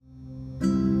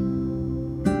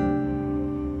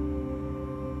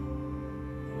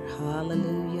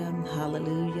Hallelujah,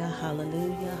 hallelujah,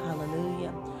 hallelujah,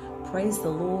 hallelujah. Praise the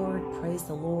Lord, praise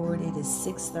the Lord. It is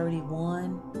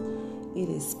 6:31. It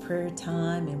is prayer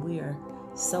time, and we are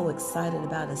so excited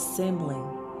about assembling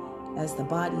as the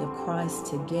body of Christ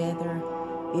together.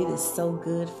 It is so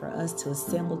good for us to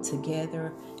assemble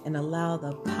together and allow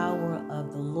the power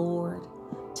of the Lord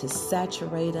to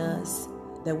saturate us,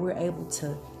 that we're able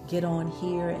to get on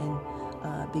here and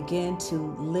begin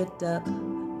to lift up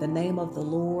the name of the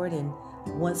Lord. And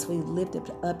once we lift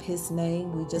up his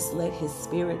name, we just let his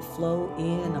spirit flow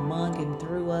in, among, and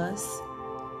through us.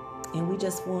 And we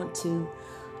just want to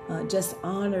just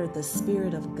honor the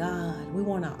Spirit of God. We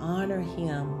want to honor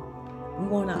him. We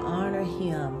want to honor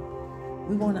him.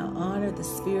 We want to honor the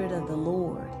Spirit of the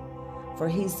Lord, for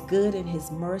he's good and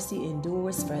his mercy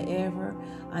endures forever.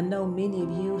 I know many of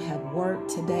you have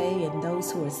worked today, and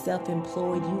those who are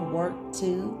self-employed, you work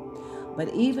too.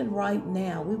 But even right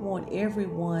now, we want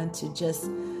everyone to just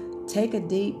take a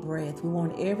deep breath. We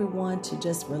want everyone to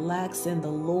just relax in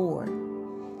the Lord.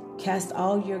 Cast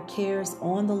all your cares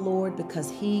on the Lord because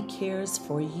he cares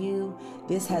for you.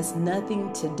 This has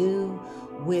nothing to do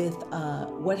with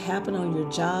what happened on your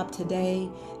job today.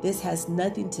 This has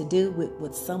nothing to do with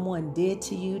what someone did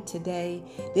to you today.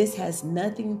 This has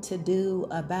nothing to do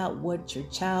about what your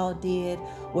child did,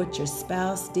 what your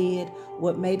spouse did,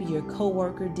 what maybe your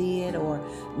coworker did, or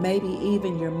maybe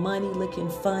even your money looking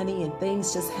funny and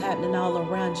things just happening all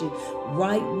around you.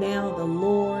 Right now,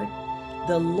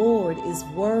 the Lord is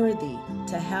worthy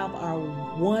to have our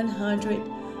 100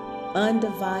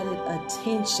 undivided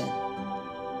attention.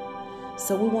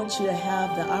 So we want you to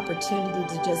have the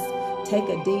opportunity to just take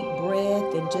a deep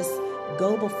breath and just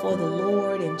go before the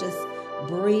Lord and just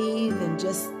breathe and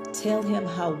just tell him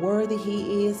how worthy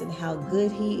he is and how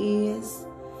good he is.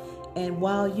 And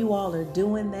while you all are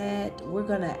doing that, we're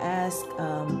going to ask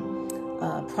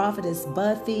Prophetess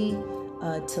Buffy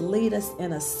to lead us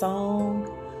in a song.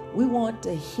 We want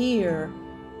to hear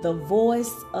the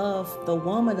voice of the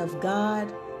woman of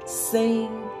God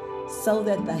sing so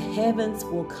that the heavens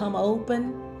will come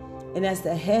open. And as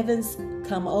the heavens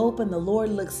come open, the Lord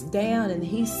looks down and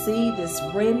he sees this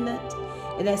remnant.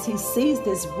 And as he sees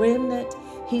this remnant,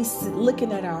 he's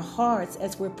looking at our hearts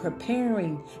as we're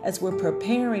preparing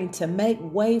to make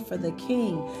way for the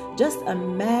King. Just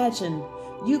imagine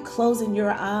you closing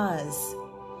your eyes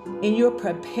and you're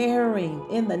preparing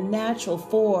in the natural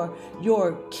for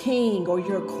your king or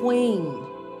your queen.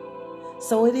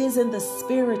 So it is in the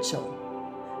spiritual.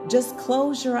 Just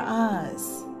close your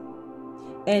eyes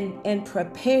and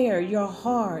prepare your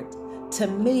heart to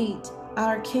meet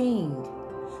our King.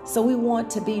 So we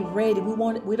want to be ready.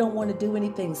 We don't want to do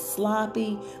anything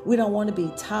sloppy. We don't want to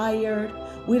be tired.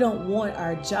 We don't want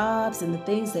our jobs and the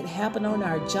things that happen on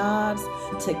our jobs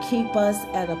to keep us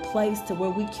at a place to where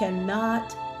we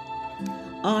cannot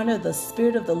honor the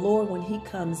Spirit of the Lord when he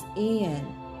comes in.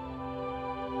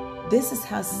 This is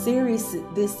how serious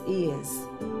this is.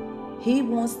 He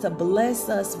wants to bless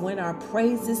us when our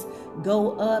praises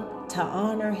go up to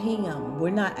honor him. We're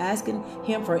not asking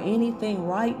him for anything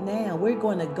right now. We're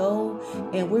going to go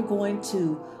and we're going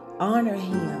to honor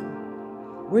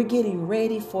him. We're getting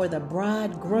ready for the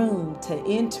bridegroom to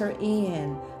enter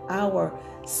in our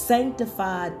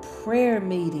sanctified prayer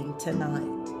meeting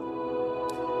tonight.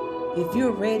 If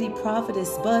you're ready,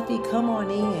 Prophetess Buffy, come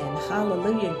on in.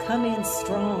 Hallelujah. Come in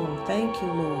strong. Thank you,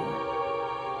 Lord.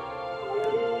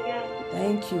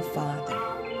 Thank you, Father.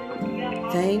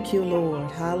 Thank you, Lord.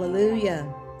 Hallelujah.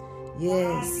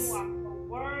 Yes. God, you are so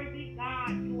worthy,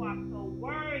 God. You are so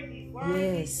worthy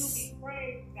Yes. to be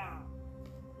praised, God.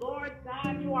 Lord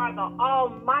God, you are the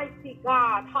Almighty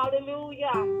God.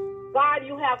 Hallelujah. God,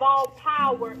 you have all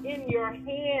power in your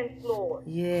hands, Lord.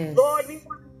 Yes. Lord, we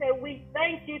want to say we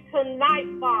thank you tonight,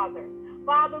 Father.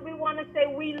 Father, we want to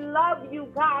say we love you,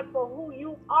 God, for who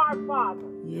you are, Father.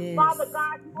 Yes. Father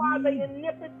God, you are the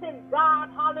omnipotent God.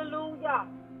 Hallelujah.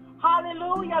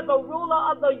 Hallelujah, the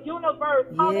ruler of the universe.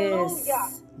 Hallelujah.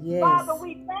 Yes. Yes. Father,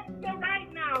 we thank you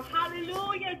right now.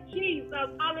 Hallelujah, Jesus.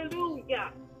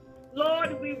 Hallelujah.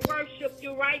 Lord, we worship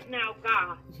you right now,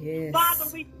 God. Yes.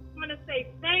 Father, we want to say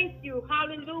thank you.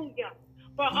 Hallelujah.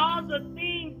 For all the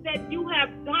things that you have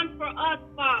done for us,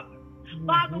 Father.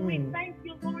 Father, we thank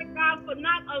you, Lord God, for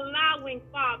not allowing,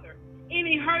 Father,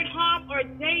 any hurt, harm, or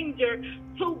danger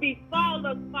to befall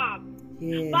us, Father.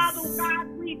 Yes. Father God,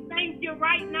 we thank you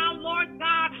right now, Lord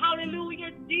God,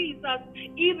 hallelujah, Jesus,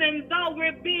 even though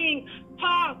we're being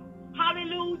tossed,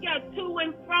 hallelujah, to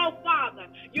and fro, Father.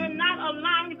 You're not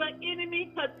allowing the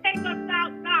enemy to take us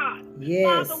out, God.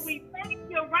 Yes. Father, we thank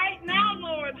you right now,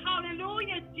 Lord,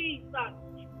 hallelujah, Jesus.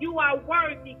 You are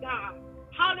worthy, God.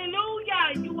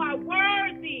 Hallelujah. You are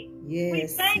worthy. Yes. We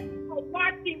thank you for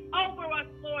watching over us,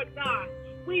 Lord God.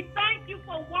 We thank you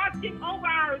for watching over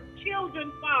our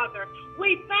children, Father.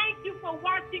 We thank you for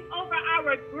watching over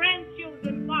our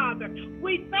grandchildren, Father.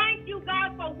 We thank you,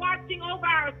 God, for watching over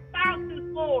our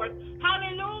spouses, Lord.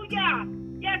 Hallelujah.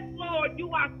 Yes, Lord,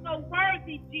 you are so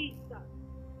worthy, Jesus.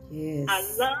 Yes. I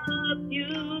love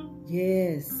you.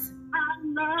 Yes. I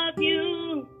love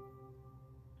you.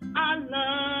 I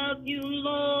love you,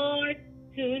 Lord,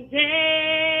 today,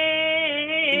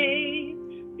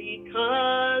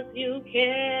 because you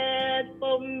cared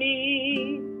for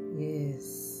me.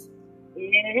 Yes.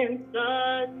 In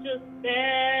such a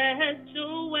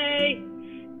special way.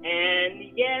 And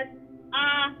yes,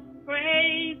 I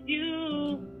praise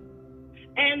you,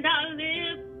 and I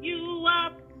lift you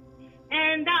up,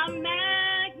 and I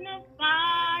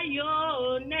magnify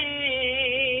your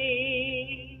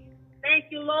name. Thank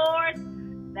you, Lord.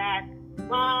 That's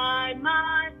why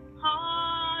my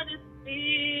heart is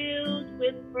filled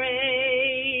with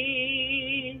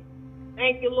praise.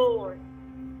 Thank you, Lord.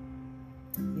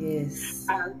 Yes.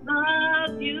 I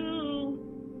love you.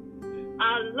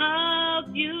 I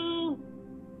love you.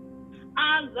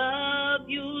 I love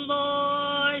you,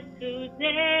 Lord, today,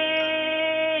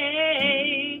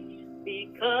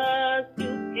 because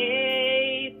you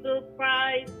paid the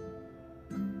price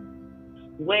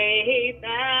way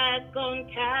back on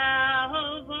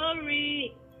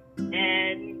Calvary.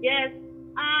 And yes,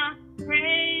 I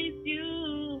praise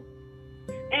you,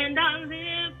 and I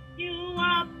lift you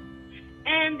up,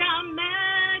 and I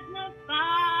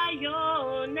magnify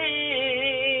your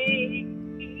name.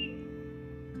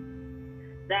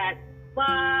 That's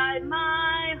why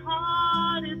my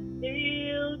heart is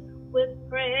filled with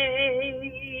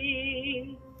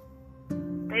praise.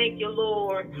 Thank you,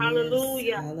 Lord. Yes.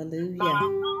 Hallelujah. Hallelujah. My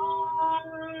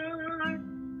heart,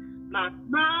 my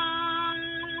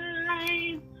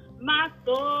mind, my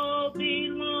soul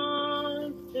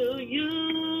belongs to you,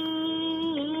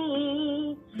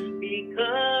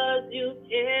 because you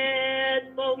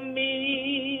cared for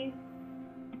me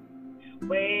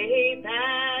way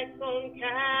back on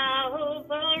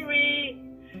Calvary.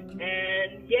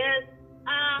 And yes,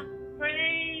 I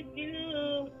praise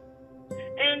you,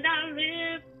 and I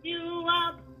lift you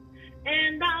up,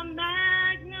 and I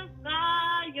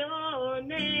magnify your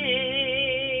name.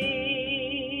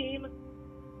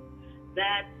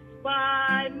 That's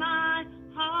why my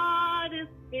heart is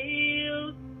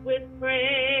filled with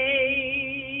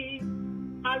praise.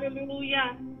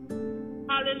 Hallelujah.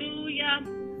 Hallelujah.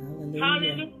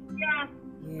 Hallelujah.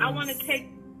 Yes. I want to take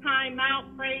time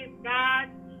out, praise God.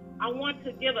 I want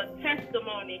to give a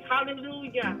testimony.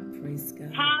 Hallelujah. Praise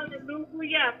God.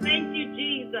 Hallelujah. Thank you,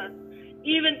 Jesus.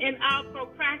 Even in our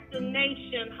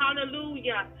procrastination,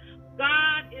 hallelujah.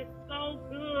 God is so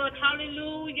good.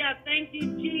 Hallelujah. Thank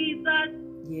you, Jesus.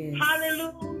 Yes.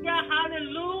 Hallelujah.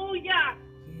 Hallelujah.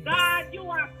 Yes. God, you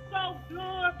are so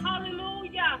good.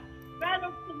 Hallelujah.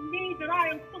 Better to me than I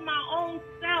am to my own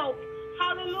self.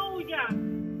 Hallelujah.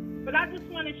 But I just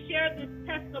want to share this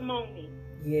testimony.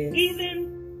 Yes.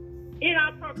 Even in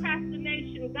our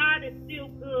procrastination, God is still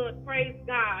good. Praise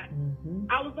God. Mm-hmm.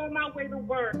 I was on my way to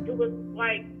work. It was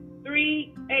like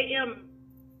 3 a.m.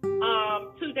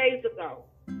 2 days ago.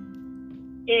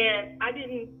 And I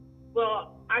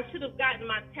should have gotten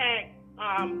my tag,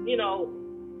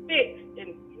 fixed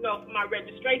and, for my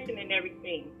registration and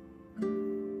everything.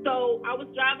 So I was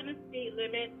driving the speed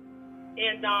limit,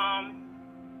 and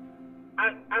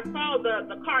I saw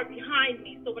the car behind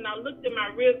me. So when I looked in my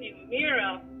rearview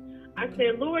mirror, I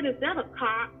said, Lord, is that a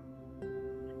cop?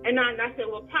 And I said,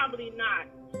 well, probably not.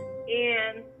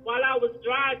 And while I was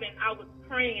driving, I was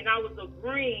praying. I was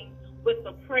agreeing with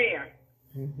the prayer.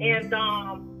 Mm-hmm. And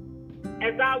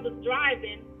as I was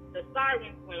driving, the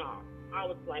sirens went off. I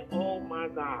was like, oh my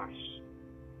gosh.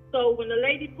 So when the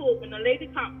lady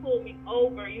cop pulled me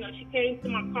over, she came to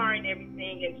my car and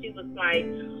everything, and she was like,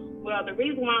 well, the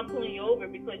reason why I'm pulling you over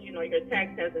is because, your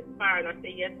tax has expired. And I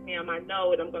said, yes, ma'am, I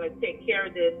know, and I'm going to take care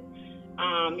of this,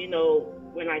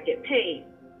 when I get paid.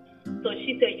 So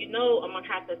she said, I'm going to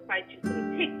have to cite you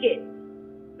some tickets.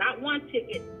 Not one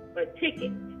ticket, but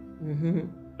tickets. Mm-hmm.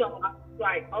 So I was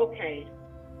like, okay.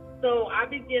 So I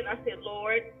said,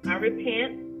 Lord, I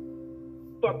repent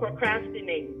for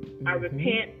procrastinating. Mm-hmm. I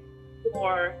repent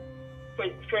for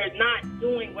not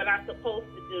doing what I'm supposed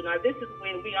to do. Now, this is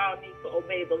when we all need to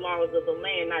obey the laws of the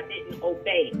land. I didn't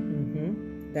obey.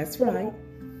 Mm-hmm. That's right.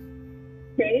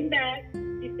 Came back.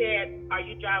 She said, are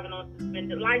you driving on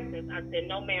suspended license? I said,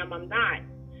 no, ma'am, I'm not.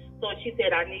 So she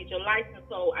said, I need your license.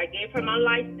 So I gave her my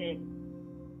license.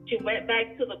 She went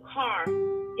back to the car.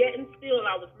 getting still,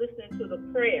 I was listening to the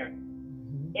prayer.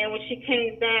 And when she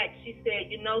came back, she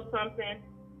said, you know something?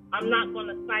 I'm not going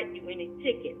to cite you any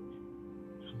tickets,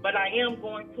 but I am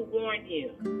going to warn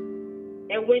you.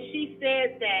 And when she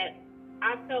said that,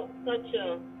 I felt such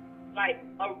a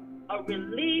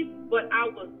relief, but I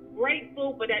was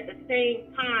grateful. But at the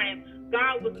same time,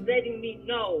 God was letting me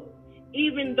know,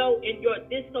 even though in your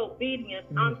disobedience,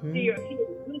 I'm still here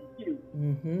with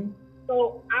you.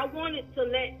 So I wanted to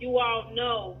let you all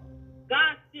know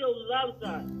God still loves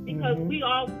us, because we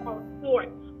all fall short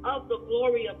of the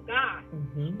glory of God.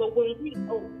 But when we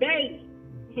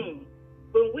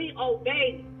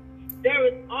obey, there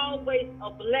is always a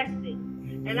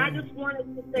blessing. And I just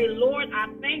wanted to say, Lord, I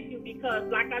thank you, because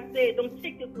like I said, them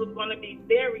tickets was going to be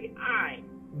very high.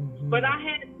 But I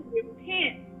had to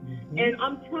repent. And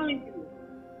I'm telling you,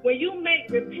 when you make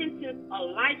repentance a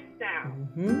lifestyle,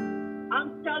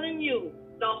 I'm telling you,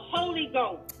 the Holy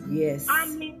Ghost, the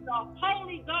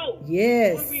Holy Ghost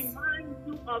will remind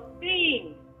you of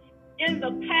things in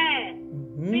the past,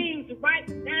 things right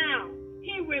now.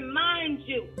 He reminds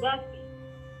you, Buffy,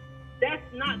 that's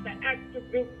not the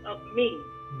attributes of me.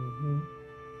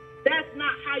 That's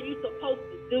not how you're supposed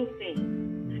to do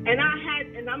things. And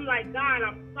I'm like, God,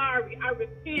 I'm sorry. I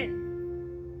repent.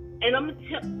 And I'm going to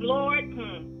tell, Lord,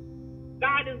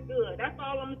 God is good. That's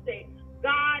all I'm going to say.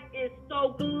 God is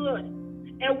so good.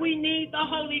 And we need the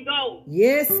Holy Ghost.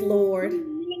 Yes, Lord. We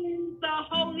need the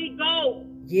Holy Ghost.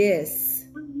 Yes.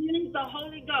 We need the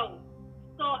Holy Ghost.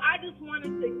 So I just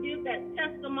wanted to give that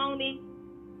testimony.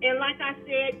 And like I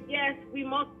said, yes, we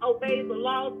must obey the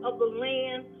laws of the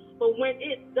land. But when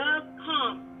it does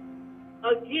come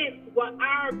against what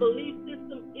our belief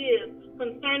system is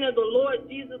concerning the Lord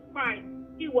Jesus Christ,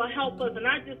 He will help us. And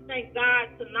I just thank God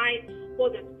tonight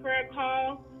for this prayer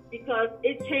call, because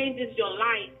it changes your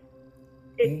life.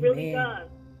 It really does.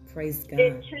 Praise God.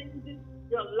 It changes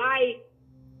your life.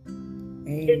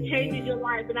 It changes your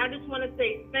life. And I just want to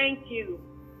say thank you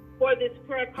for this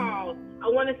prayer call. I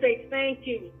want to say thank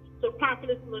you to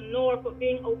Prophetess Lenore for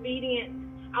being obedient.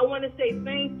 I want to say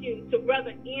thank you to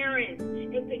Brother Aaron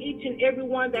and to each and every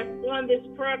one that's on this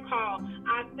prayer call.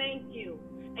 I thank you.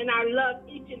 And I love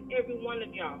each and every one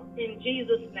of y'all. In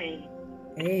Jesus' name.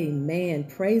 Amen.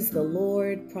 Praise the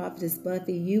Lord. Prophetess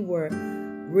Buffy, you were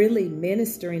really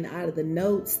ministering out of the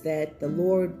notes that the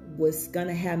Lord was going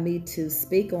to have me to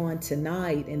speak on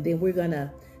tonight. And then we're going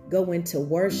to go into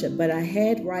worship. But I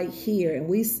had right here, and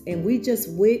we just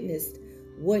witnessed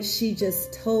what she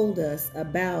just told us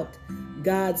about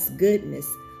God's goodness.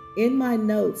 In my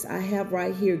notes, I have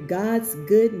right here, God's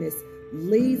goodness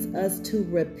leads us to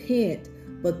repent.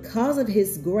 Because of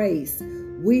His grace,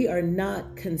 we are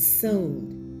not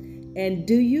consumed. And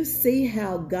do you see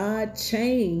how God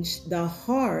changed the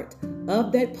heart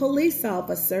of that police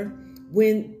officer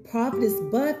when Prophetess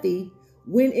Buffy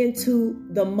went into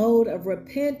the mode of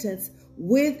repentance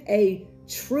with a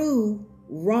true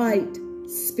right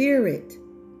spirit?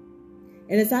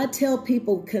 And as I tell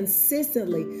people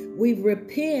consistently, we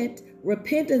repent.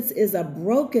 Repentance is a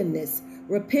brokenness.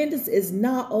 Repentance is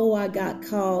not, oh, I got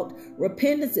caught.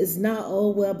 Repentance is not, oh,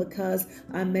 well, because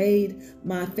I made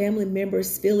my family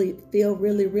members feel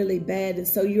really, really bad. And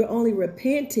so you're only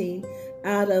repenting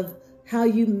out of how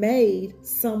you made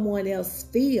someone else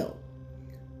feel.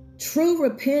 True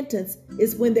repentance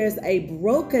is when there's a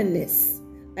brokenness.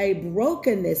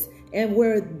 And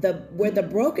where the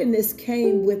brokenness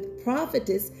came with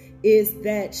Prophetess is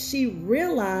that she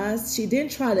realized she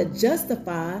didn't try to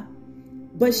justify,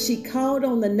 but she called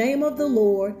on the name of the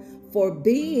Lord for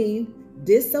being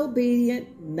disobedient,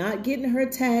 not getting her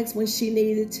tags when she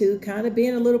needed to, kind of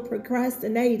being a little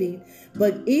procrastinating.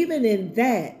 But even in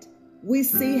that, we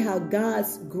see how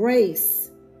God's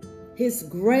grace, His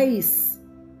grace,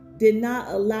 did not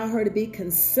allow her to be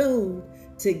consumed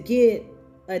to get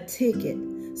a ticket.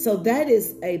 So that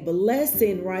is a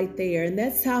blessing right there. And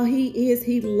that's how He is.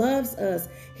 He loves us.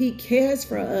 He cares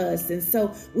for us. And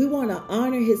so we want to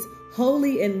honor His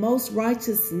holy and most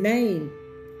righteous name.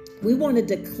 We want to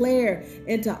declare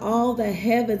into all the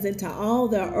heavens, into all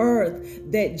the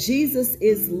earth, that Jesus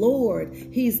is Lord.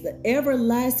 He's the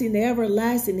everlasting.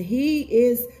 He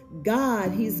is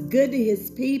God. He's good to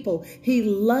His people. He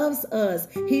loves us.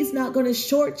 He's not going to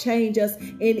shortchange us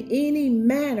in any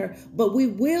manner, but we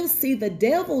will see the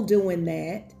devil doing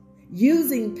that,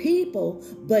 using people.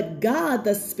 But God,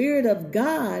 the Spirit of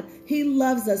God, He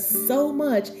loves us so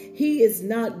much. He is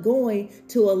not going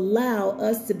to allow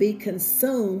us to be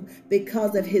consumed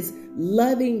because of His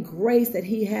loving grace that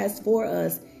He has for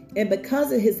us. And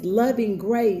because of His loving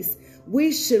grace,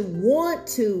 we should want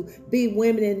to be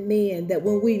women and men that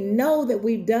when we know that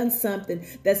we've done something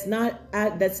that's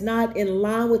not in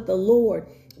line with the Lord,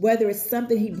 whether it's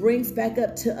something he brings back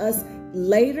up to us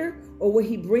later or where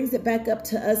he brings it back up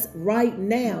to us right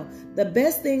now, the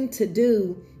best thing to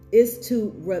do is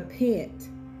to repent.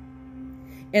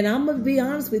 And I'm going to be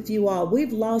honest with you all.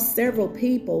 We've lost several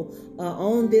people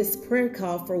on this prayer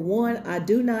call. For one, I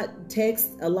do not text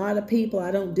a lot of people.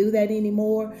 I don't do that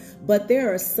anymore. But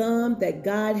there are some that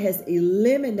God has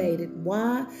eliminated.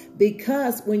 Why?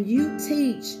 Because when you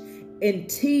teach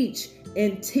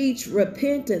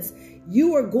repentance,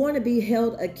 you are going to be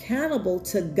held accountable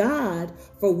to God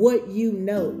for what you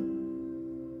know.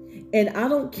 And I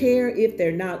don't care if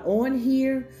they're not on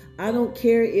here. I don't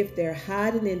care if they're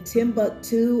hiding in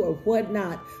Timbuktu or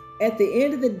whatnot. At the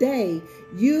end of the day,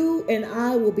 you and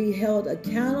I will be held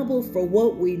accountable for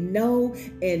what we know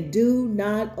and do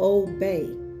not obey.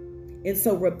 And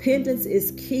so repentance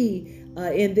is key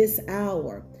in this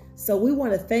hour. So we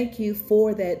want to thank you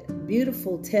for that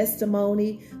beautiful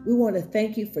testimony. We want to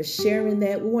thank you for sharing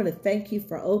that. We want to thank you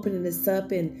for opening this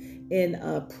up in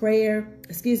prayer,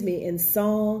 in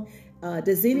song.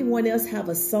 Does anyone else have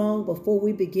a song before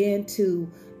we begin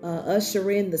to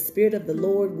usher in the Spirit of the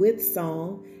Lord with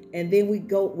song? And then we're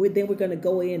going to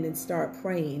go in and start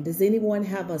praying. Does anyone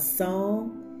have a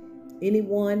song?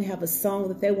 Anyone have a song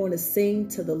that they want to sing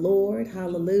to the Lord?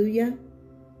 Hallelujah.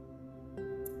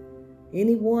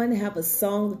 Anyone have a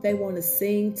song that they want to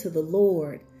sing to the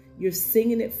Lord? You're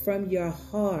singing it from your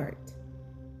heart.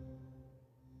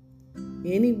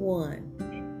 Anyone?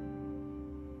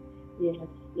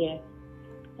 Yes.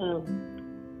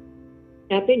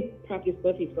 I think Prophet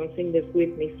Buffy's going to sing this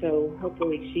with me, so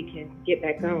hopefully she can get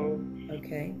back on.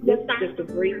 Okay. Just a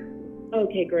brief.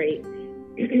 Okay, great.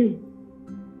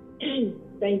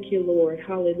 Thank you, Lord.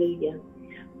 Hallelujah.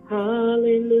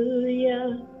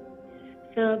 Hallelujah.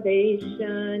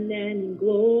 Salvation and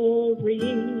glory,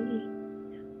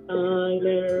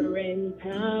 honor and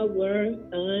power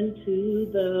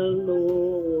unto the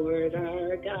Lord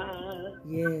our God.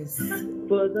 Yes.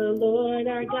 For the Lord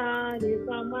our God is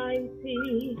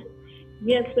almighty.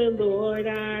 Yes, the Lord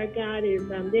our God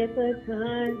is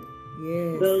omnipotent.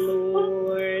 Yes. The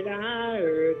Lord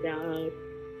our God,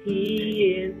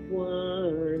 he is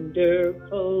wonderful.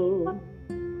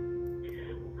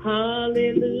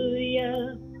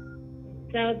 Hallelujah.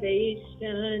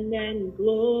 Salvation and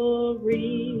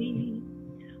glory,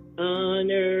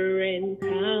 honor and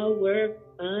power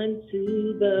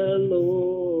unto the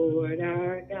Lord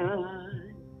our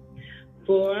God.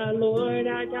 For our Lord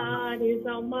our God is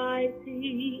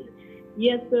almighty.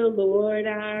 Yes, the Lord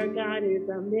our God is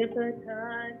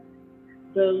omnipotent.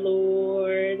 The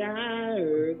Lord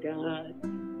our God,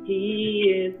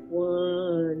 he is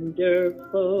wonderful.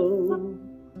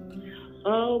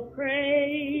 All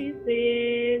praises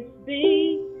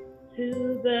be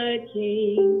to the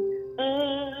King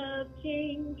of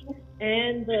Kings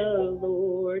and the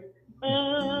Lord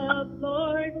of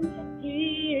Lords.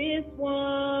 He is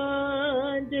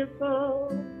wonderful.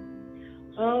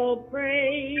 All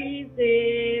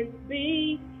praises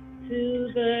be to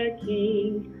the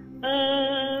King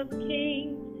of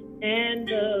Kings and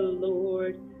the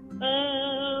Lord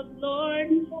of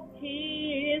Lords.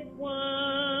 He is wonderful.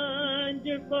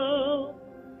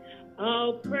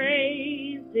 All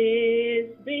praises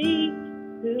be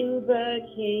to the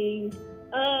King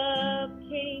of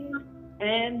Kings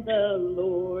and the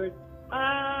Lord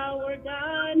our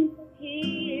God.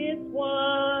 He is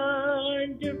wonderful.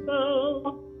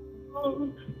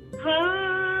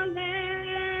 Hallelujah,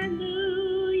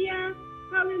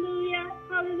 hallelujah,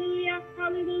 hallelujah,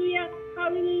 hallelujah,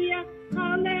 hallelujah,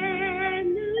 hallelujah.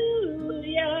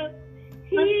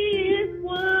 He is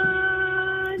wonderful.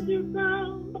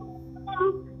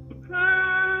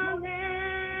 Hallelujah,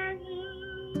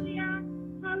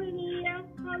 hallelujah,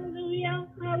 hallelujah,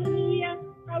 hallelujah,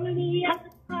 hallelujah,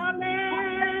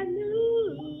 hallelujah.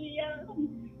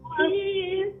 He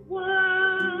is wonderful.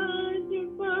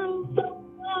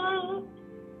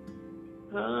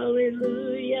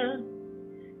 Hallelujah.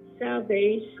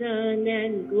 Salvation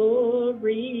and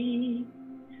glory,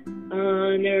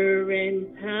 honor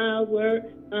and power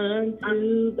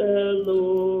unto the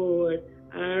Lord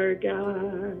our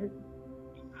God.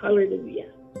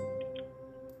 Hallelujah.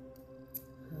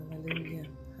 Hallelujah.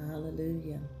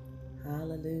 Hallelujah.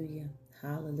 Hallelujah.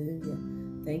 Hallelujah.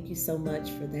 Thank you so much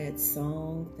for that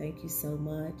song. Thank you so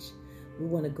much. We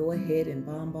want to go ahead and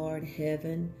bombard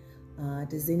heaven.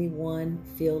 Does anyone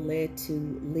feel led to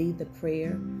lead the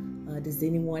prayer? Does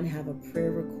anyone have a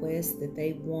prayer request that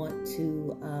they want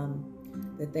to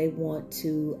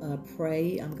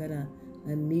pray? I'm gonna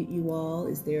unmute you all.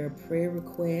 Is there a prayer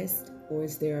request, or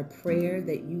is there a prayer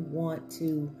that you want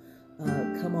to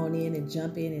come on in and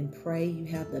jump in and pray? You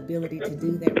have the ability to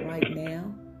do that right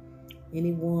now.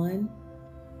 Anyone?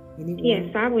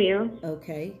 Yes, I will.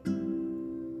 Okay.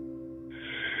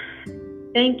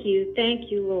 Thank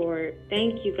you, Lord.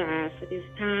 Thank you, God, for this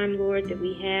time, Lord, that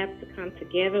we have to come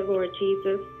together, Lord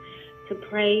Jesus, to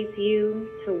praise you,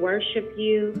 to worship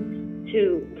you,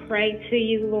 to pray to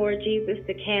you, Lord Jesus,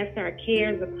 to cast our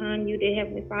cares upon you, dear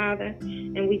Heavenly Father.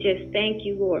 And we just thank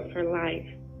you, Lord, for life.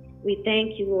 We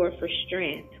thank you, Lord, for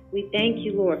strength. We thank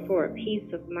you, Lord, for a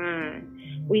peace of mind.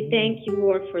 We thank you,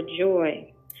 Lord, for joy.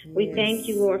 We thank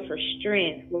you, Lord, for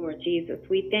strength, Lord Jesus.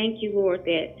 We thank you, Lord,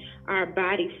 that our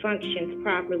body functions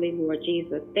properly, Lord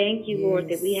Jesus. Thank you, Lord,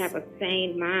 that we have a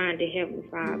sane mind, dear Heavenly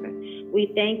Father.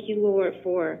 We thank you, Lord,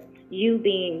 for you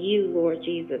being you, Lord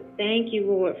Jesus. Thank you,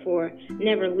 Lord, for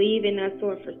never leaving us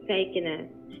or forsaking us.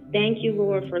 Thank you,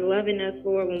 Lord, for loving us,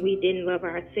 Lord, when we didn't love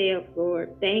ourselves,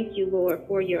 Lord. Thank you, Lord,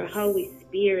 for your Holy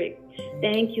Spirit.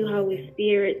 Thank you, Holy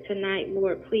Spirit, tonight,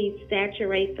 Lord. Please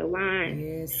saturate the lines.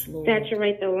 Yes, Lord.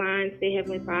 Saturate the lines, dear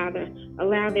Heavenly Father.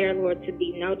 Allow there, Lord, to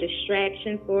be no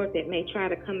distractions, Lord, that may try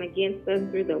to come against us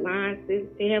through the lines, dear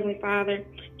Heavenly Father.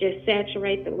 Just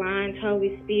saturate the lines,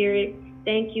 Holy Spirit.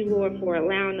 Thank you, Lord, for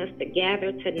allowing us to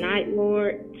gather tonight,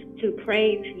 Lord, to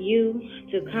praise you,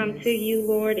 to come to you,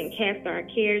 Lord, and cast our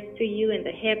cares to you in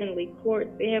the heavenly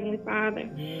courts, dear Heavenly Father.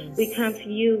 We come to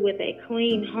you with a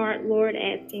clean heart, Lord,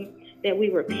 asking that we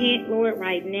repent, Lord,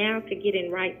 right now to get in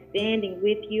right standing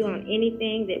with you on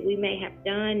anything that we may have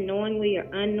done, knowingly or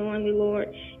unknowingly,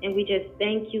 Lord. And we just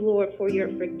thank you, Lord, for your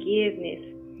forgiveness.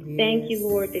 Thank you,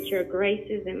 Lord, that your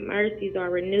graces and mercies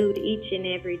are renewed each and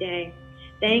every day.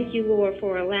 Thank you, Lord,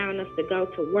 for allowing us to go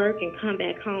to work and come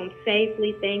back home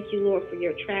safely. Thank you, Lord, for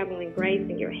your traveling grace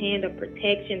and your hand of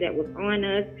protection that was on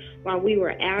us while we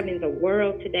were out in the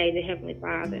world today, the Heavenly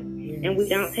Father. And we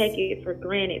don't take it for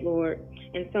granted, Lord.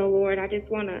 And so, Lord, I just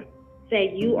want to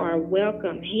say you are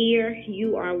welcome here.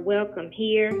 You are welcome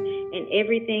here. And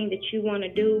everything that you want to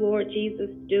do, Lord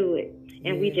Jesus, do it.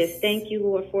 And we just thank you,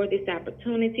 Lord, for this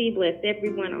opportunity. Bless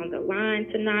everyone on the line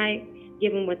tonight.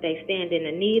 Give them what they stand in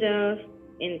the need of.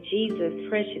 In Jesus'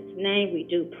 precious name, we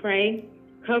do pray.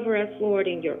 Cover us, Lord,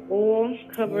 in your oil.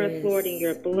 Cover us, Lord, in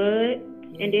your blood.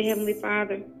 And dear Heavenly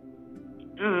Father,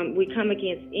 we come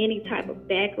against any type of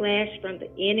backlash from the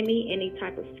enemy, any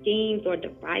type of schemes or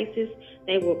devices.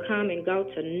 They will come and go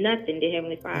to nothing, dear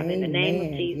Heavenly Father, in the name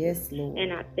of Jesus. Yes, Lord.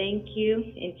 And I thank you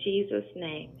in Jesus'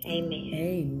 name. Amen.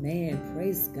 Amen.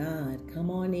 Praise God.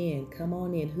 Come on in. Come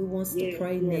on in. Who wants to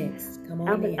pray next? Come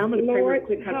on in. I'm going to pray real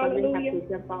quick because Hallelujah. I'm going to have to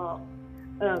jump off.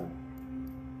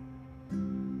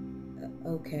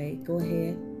 Okay, go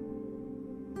ahead.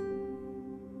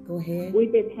 Go ahead.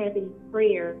 We've been having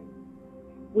prayer.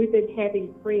 We've been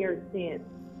having prayer since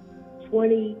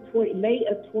 2020, May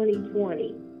of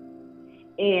 2020.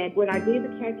 And when I did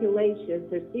the calculations,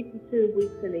 there's 62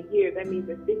 weeks in a year. That means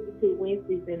there's 62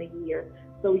 Wednesdays in a year.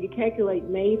 So you calculate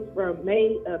May from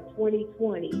May of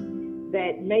 2020.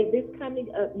 That this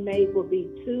coming up May will be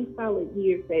 2 solid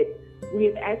years that we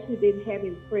have actually been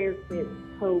having prayer since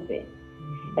COVID.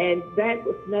 And that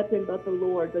was nothing but the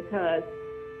Lord, because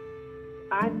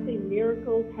I've seen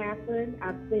miracles happen.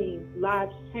 I've seen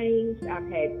lives changed. I've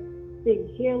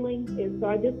seen healing. And so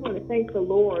I just want to thank the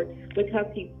Lord because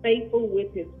he's faithful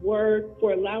with his word,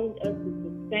 for allowing us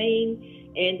to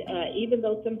sustain. And even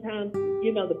though sometimes,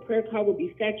 the prayer call will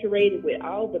be saturated with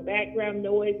all the background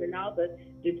noise and all the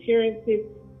deterrences,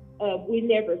 we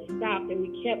never stopped and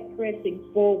we kept pressing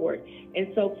forward. And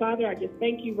so, Father, I just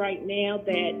thank you right now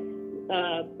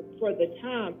that for the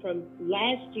time from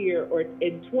last year or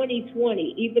in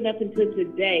 2020, even up until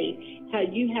today, how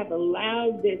you have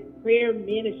allowed this prayer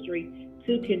ministry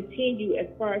to continue as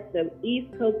far as the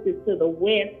East Coast is to the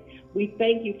West. We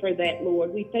thank you for that,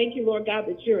 Lord. We thank you, Lord God,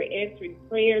 that you're answering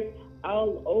prayers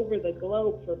all over the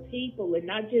globe for people and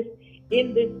not just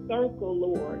in this circle,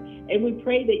 Lord. And we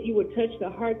pray that you would touch the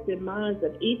hearts and minds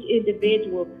of each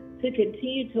individual to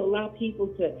continue to allow people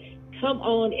to come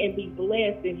on and be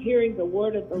blessed in hearing the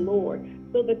word of the Lord,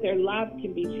 so that their lives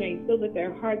can be changed, so that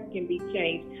their hearts can be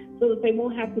changed, so that they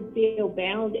won't have to feel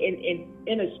bound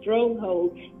in a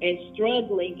stronghold and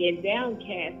struggling and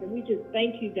downcast. And we just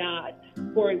thank you, God,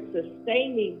 for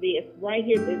sustaining this right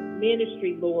here, this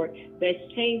ministry, Lord, that's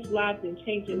changed lives and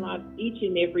changing lives each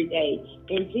and every day.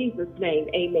 In Jesus' name,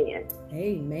 amen.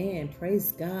 Amen.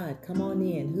 Praise God. Come on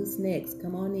in. Who's next?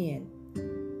 Come on in.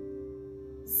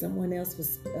 Someone else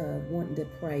was wanting to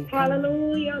pray.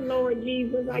 Hallelujah, Lord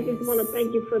Jesus. I just want to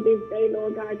thank you for this day,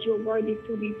 Lord God. You are worthy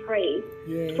to be praised.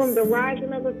 Yes. From the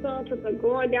rising of the sun to the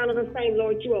going down of the same,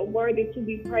 Lord, you are worthy to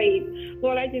be praised.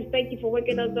 Lord, I just thank you for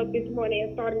waking us up this morning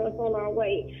and starting us on our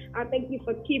way. I thank you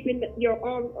for keeping your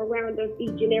arms around us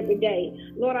each and every day.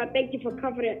 Lord, I thank you for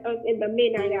comforting us in the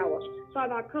midnight hour.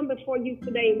 Father, I come before you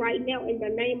today right now in the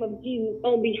name of Jesus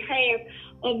on behalf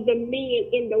of the men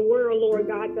in the world, Lord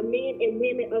God, the men and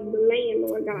women of the land,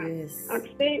 Lord God. Yes. I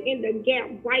stand in the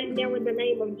gap right now in the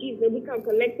name of Jesus. We come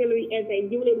collectively as a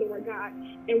unit, Lord God,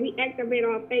 and we activate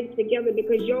our faith together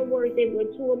because your word says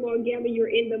when two or more gather, you're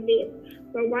in the midst.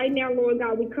 So right now, Lord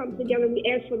God, we come together and we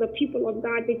ask for the people of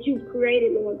God that you've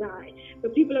created, Lord God. The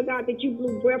people of God that you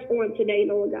blew breath on today,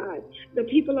 Lord God. The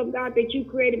people of God that you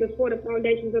created before the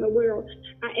foundations of the world.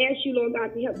 I ask you, Lord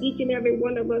God, to help each and every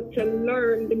one of us to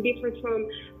learn the difference from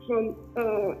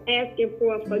asking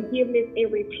for forgiveness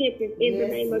and repentance in the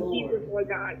name of Jesus, Lord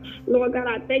God. Lord God,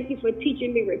 I thank you for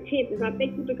teaching me repentance. I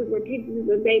thank you because repentance is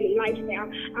a daily lifestyle.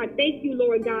 I thank you,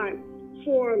 Lord God,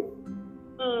 for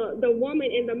the woman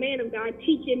and the man of God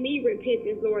teaching me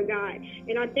repentance, Lord God.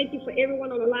 And I thank you for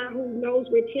everyone on the line who knows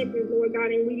repentance, Lord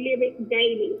God, and we live it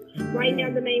daily. Right now,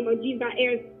 in the name of Jesus,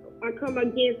 I come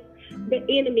against the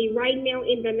enemy right now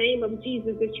in the name of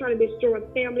Jesus that's trying to destroy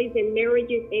families and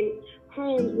marriages and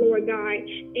homes, Lord God.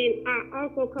 And I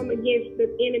also come against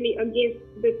the enemy, against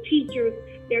the teachers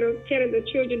that are telling the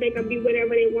children they can be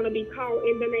whatever they want to be called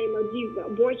in the name of Jesus.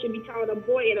 A boy should be called a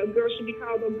boy and a girl should be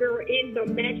called a girl in the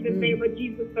matchless name of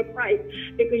Jesus Christ.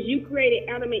 Because you created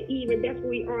Adam and Eve, and that's who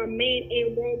we are, man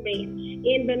and woman.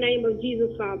 In the name of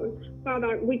Jesus, Father.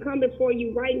 Father, we come before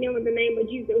you right now in the name of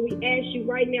Jesus. And we ask you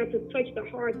right now to touch the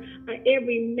heart of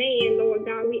every man, Lord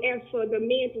God. We ask for the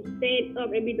men to stand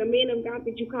up and be the men of God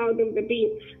that you called them to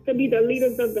be the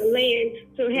leaders of the land,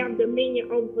 to have dominion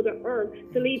over the earth,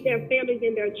 to lead their families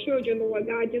and their children, Lord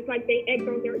God. Just like they act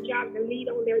on their jobs and lead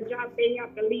on their jobs, they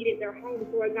have to lead in their homes,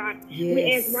 Lord God. Yes. We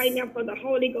ask right now for the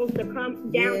Holy Ghost to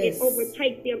come down and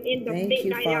overtake them in the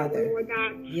midnight hour, Lord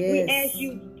God. Yes. We ask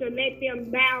you to let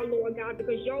them bow, Lord God,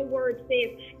 because your word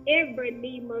says every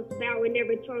knee must bow and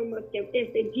every tongue must confess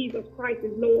that Jesus Christ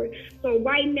is Lord. So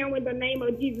right now in the name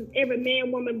of Jesus, every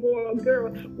man, woman, boy, or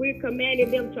girl, we're commanding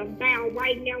them to bow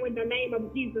right now in the name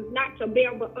of Jesus, not to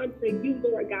bow but unto you,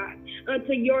 Lord God,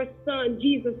 unto your Son,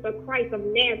 Jesus the Christ of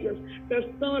Nazareth,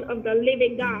 the Son of the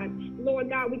living God. Lord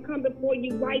God, we come before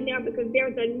you right now because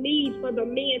there's a need for the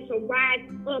men to rise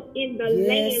up in the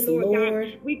land, Lord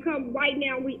God. We come right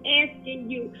now, we asking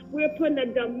you, we're putting a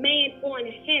demand on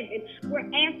heaven. We're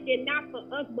asking not for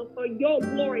us, but for your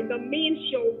glory. The men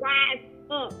shall rise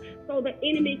up so the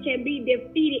enemy can be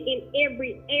defeated in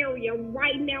every area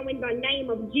right now in the name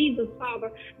of Jesus,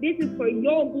 Father. This is for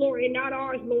your glory and not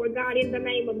ours, Lord God, in the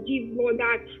name of Jesus, Lord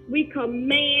God. We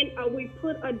command, we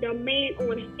put a demand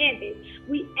on heaven.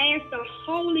 We ask the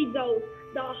Holy Ghost,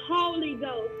 the Holy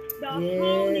Ghost, the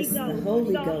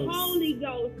Holy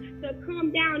Ghost to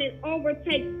come down and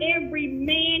overtake every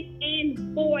man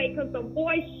and boy, because the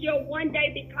boys shall one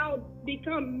day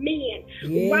become men.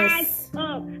 Yes. Rise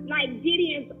up like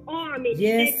Gideon's army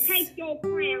and take your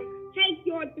crown, take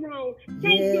your throne,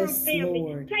 take your family,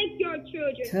 Lord. take your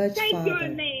children, take your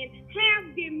land,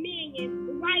 have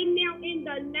dominion right now in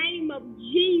the name of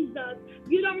Jesus.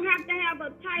 You don't have to have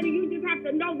a title. You just have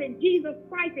to know that Jesus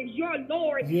Christ is your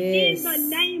Lord. In the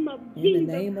name of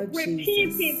Jesus.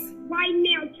 Repentance right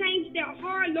now. Change their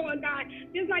heart, Lord God.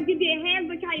 Just like you did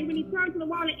Hezekiah when he turned to the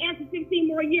wall and answered 15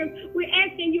 more years. We're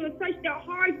asking you to touch their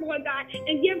hearts, Lord God,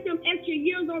 and give them extra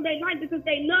years on their life because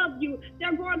they love you.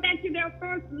 They're going back to their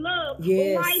first love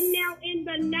right now in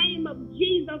the name of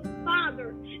Jesus, Father.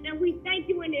 And we thank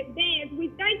you in advance.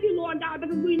 We thank you, Lord God,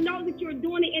 because we know that you're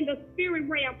doing it in the spirit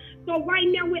realm. So right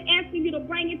now we're asking you to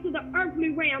bring it to the earthly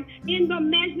realm in the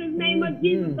matchless name of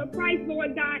Jesus the Christ,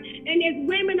 Lord God. And as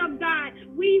women of God,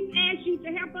 we ask you to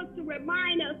help us to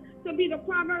remind us to be the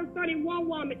Proverbs 31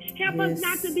 woman. Help us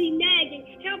not to be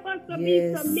nagging. Help us to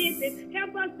be submissive.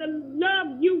 Help us to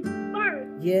love you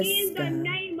first in the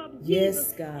name of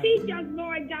Jesus. Teach us,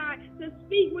 Lord God, to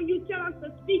speak when you tell us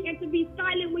to speak and to be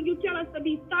silent when you tell us to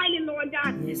be silent, Lord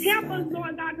God. Help us,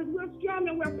 Lord God, because we're strong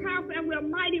and we're powerful and we're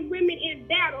mighty women in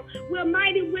battle. We're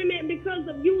mighty women because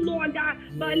of you, Lord God.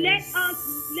 But let us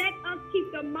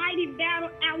keep the mighty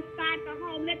battle outside the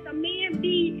home. Let the man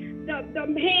be the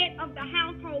head of the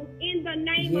household in the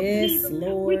name of Jesus.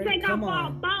 Lord, we take off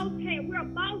our boss head. We're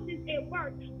bosses at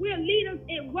work. We're leaders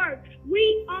at work.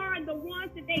 We are the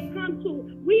ones that they come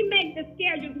to. We make the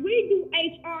schedules. We do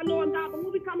HR, Lord God. But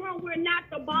when we come home, we're not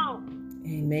the boss.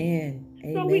 Amen.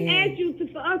 So we ask you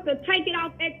for us to take it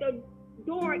off at the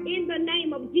door in the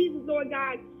name of Jesus, Lord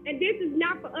God. And this is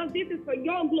not for us, this is for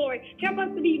your glory. Help us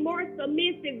to be more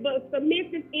submissive, but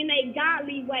submissive in a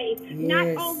godly way, not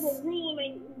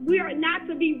overruling. We are not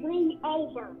to be ruled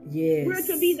over. Yes. We're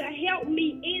to be the help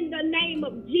me in the name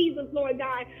of Jesus, Lord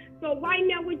God. So right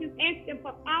now we're just asking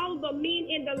for all the men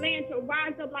in the land to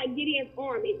rise up like Gideon's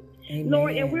army. Amen.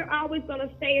 Lord, and we're always going to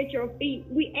stay at your feet.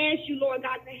 We ask you, Lord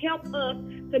God, to help us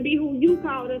to be who you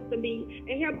called us to be,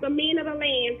 and help the men of the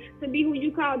land to be who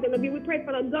you called them to be. We pray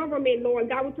for the government, Lord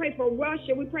God. We pray for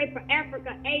Russia. We pray for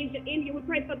Africa, Asia, India. We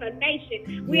pray for the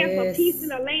nation. We ask for peace in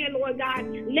the land, Lord God.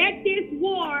 Let this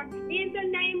war, in the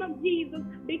name of Jesus,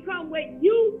 become what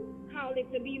you call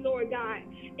it to be, Lord God.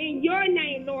 In your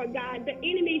name, Lord God, the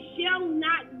enemy shall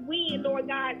not win, Lord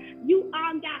God. You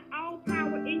all got all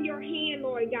power in your hand,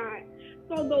 Lord God.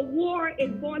 So the war is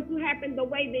going to happen the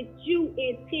way that you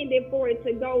intended for it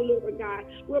to go, Lord God.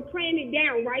 We're praying it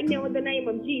down right now in the name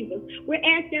of Jesus. We're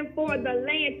asking for the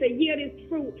land to yield its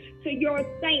fruit to your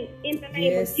saints in the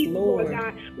name of Jesus, Lord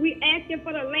God. We're asking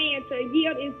for the land to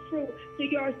yield its fruit to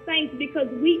your saints, because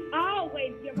we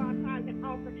always give our tithes and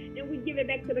offering, and we give it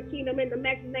back to the kingdom in the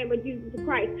matchless name of Jesus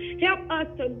Christ. Help us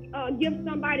to give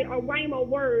somebody a rhema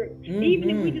word. Even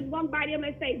if we just walk by them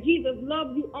and say, Jesus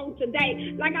loves you on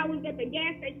today. Like I was at the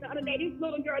gas station the other day, this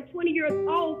little girl, 20 years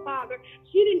old, Father,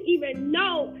 she didn't even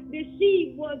know that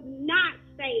she was not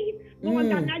saved. Lord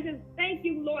God, and I just thank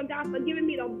you, Lord God, for giving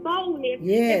me the boldness,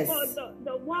 and for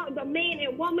the man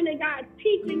and woman of God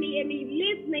teaching me and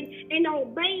me listening and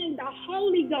obeying the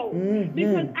Holy Ghost.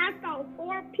 Because I saw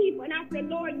 4 people and I said,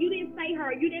 Lord, you didn't say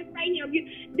her, you didn't say him.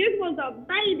 This was a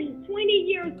baby, 20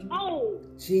 years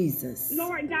old. Jesus.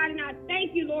 Lord God, and I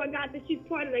thank you, Lord God, that she's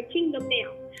part of the kingdom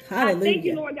now. Hallelujah. I thank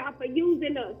you, Lord God, for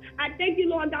using us. I thank you,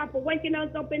 Lord God, for waking us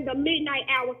up in the midnight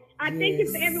hour. I thank you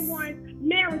for everyone's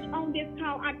marriage on this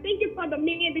call. I thank you for the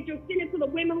men that you're sending to the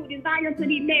women who desire to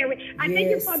be married. I thank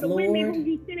you for the women who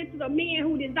you sending to the men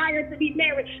who desire to be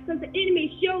married. Because the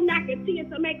enemy shall not continue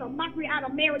to make a mockery out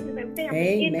of marriages and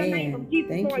families. In the name of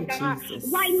Jesus, Lord God.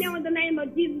 Right now, in the name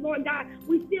of Jesus, Lord God,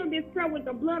 we seal this prayer with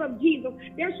the blood of Jesus.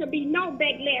 There should be no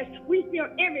backlash. We seal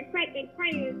every crack and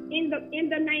crane in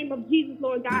the name of Jesus,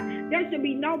 Lord God. There should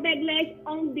be no backlash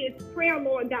on this prayer,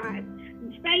 Lord God.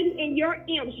 Satan and your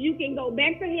imps, you can go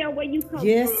back to hell where you come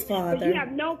from. Father. But you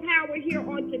have no power here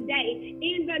on today.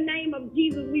 In the name of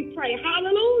Jesus, we pray.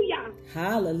 Hallelujah.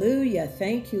 Hallelujah.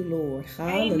 Thank you, Lord.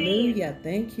 Hallelujah. Amen.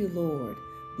 Thank you, Lord.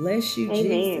 Bless you,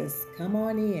 Jesus. Come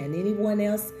on in. Anyone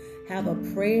else have a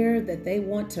prayer that they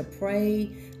want to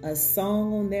pray, a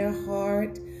song on their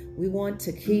heart? We want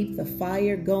to keep the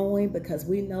fire going because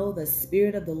we know the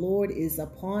Spirit of the Lord is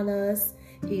upon us.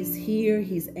 He's here.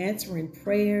 He's answering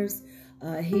prayers.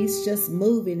 He's just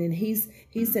moving, and he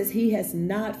says he has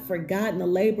not forgotten the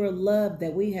labor of love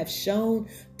that we have shown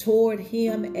toward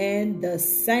him and the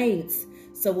saints.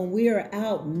 So when we are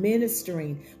out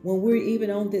ministering, when we're even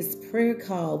on this prayer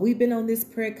call, we've been on this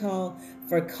prayer call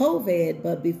for COVID,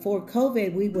 but before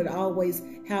COVID, we would always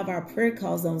have our prayer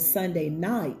calls on Sunday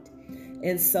night.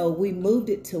 And so we moved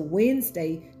it to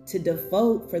Wednesday to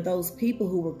devote for those people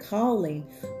who were calling,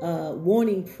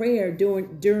 wanting prayer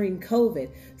during COVID.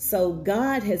 So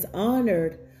God has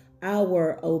honored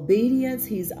our obedience.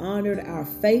 He's honored our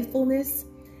faithfulness,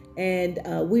 and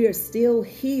we are still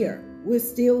here. We're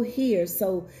still here.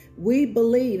 So we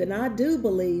believe, and I do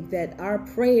believe, that our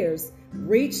prayers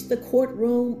reached the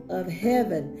courtroom of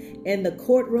heaven. And the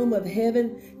courtroom of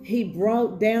heaven, he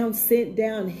brought down, sent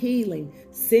down healing,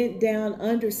 sent down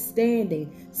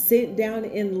understanding, sent down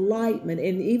enlightenment.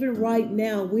 And even right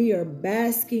now, we are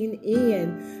basking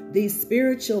in these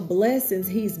spiritual blessings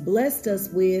he's blessed us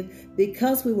with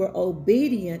because we were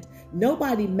obedient.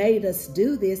 Nobody made us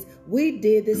do this. We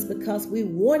did this because we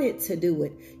wanted to do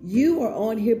it. You are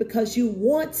on here because you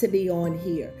want to be on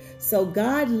here. So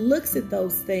God looks at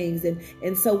those things,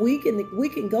 and so we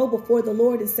can go before the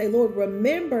Lord and say, Lord,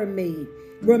 remember me.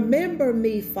 Remember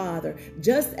me, Father.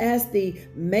 Just as the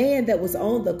man that was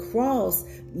on the cross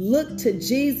looked to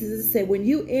Jesus and said, when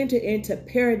you enter into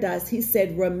paradise, he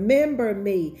said, remember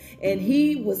me. And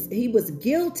he was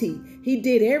guilty. He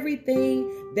did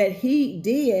everything that he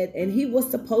did, and he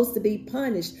was supposed to be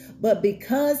punished. But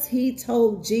because he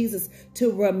told Jesus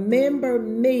to remember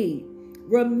me,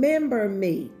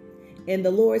 and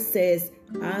the Lord says,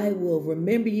 I will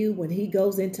remember you when he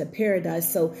goes into paradise.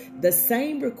 So the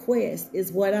same request is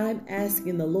what I'm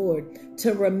asking the Lord,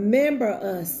 to remember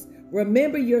us.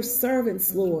 Remember your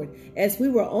servants, Lord, as we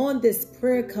were on this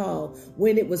prayer call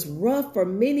when it was rough for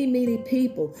many, many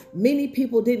people. Many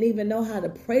people didn't even know how to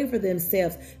pray for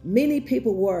themselves. Many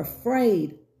people were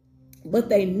afraid. but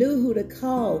they knew who to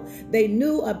call. They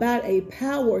knew about a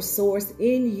power source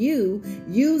in you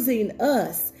using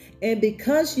us. And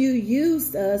because you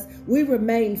used us, we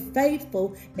remain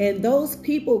faithful, and those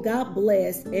people got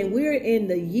blessed. And we're in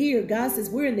the year, God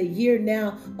says we're in the year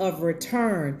now of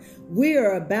return. We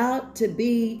are about to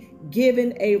be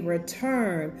given a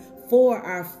return for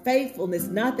our faithfulness.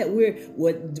 Not that we're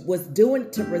was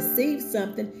doing to receive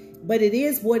something, but it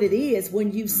is what it is.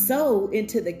 When you sow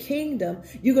into the kingdom,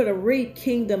 you're going to reap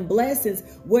kingdom blessings,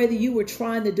 whether you were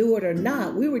trying to do it or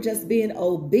not. We were just being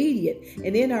obedient.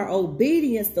 And in our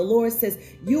obedience, the Lord says,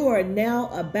 you are now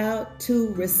about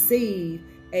to receive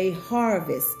a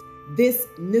harvest this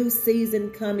new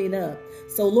season coming up.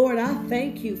 So Lord, I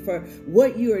thank you for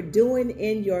what you are doing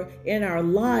in our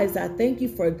lives. I thank you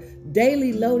for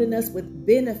daily loading us with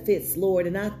benefits, Lord.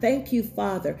 And I thank you,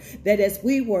 Father, that as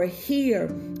we were here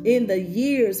in the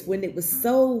years when it was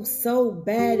so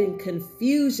bad and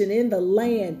confusion in the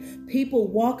land, people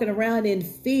walking around in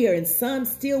fear, and some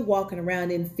still walking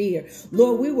around in fear.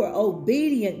 Lord, we were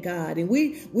obedient, God, and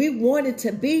we wanted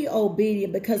to be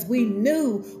obedient because we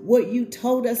knew what you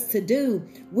told us to do.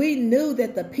 We knew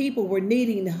that the people were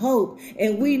needing hope,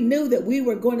 and we knew that we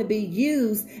were going to be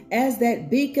used as that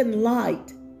beacon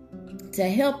light to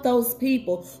help those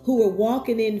people who were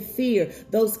walking in fear,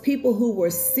 those people who were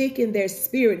sick in their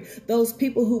spirit, those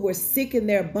people who were sick in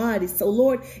their bodies. So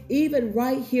Lord, even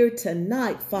right here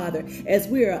tonight, Father, as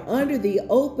we are under the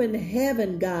open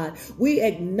heaven, God, we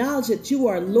acknowledge that you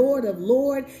are Lord of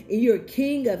Lords and you're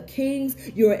King of Kings.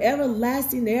 You're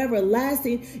everlasting,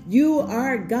 everlasting. You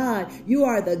are God. You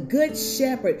are the good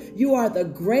shepherd. You are the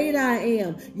great I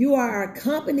am. You are our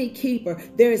company keeper.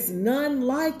 There's none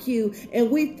like you.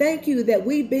 And we thank you that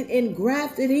we've been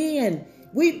engrafted in.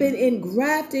 We've been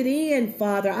engrafted in,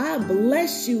 Father. I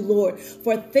bless you, Lord,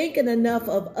 for thinking enough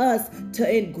of us to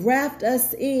engraft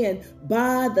us in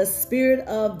by the Spirit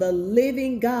of the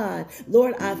living God.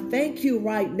 Lord, I thank you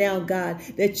right now, God,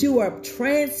 that you are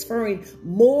transferring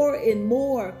more and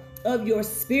more of your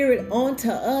Spirit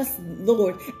onto us,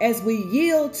 Lord, as we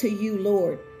yield to you,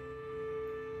 Lord.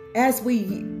 As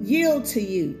we yield to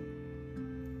you.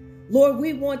 Lord,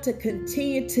 we want to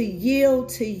continue to yield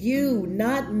to you,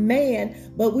 not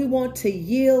man, but we want to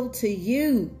yield to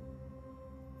you.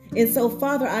 And so,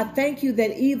 Father, I thank you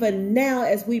that even now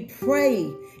as we pray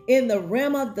in the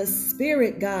realm of the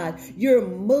Spirit, God, you're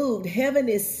moved. Heaven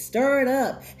is stirred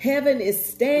up. Heaven is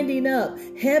standing up.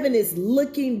 Heaven is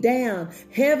looking down.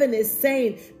 Heaven is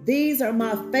saying, these are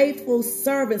my faithful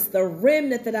servants, the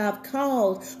remnant that I've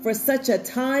called for such a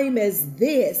time as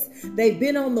this. They've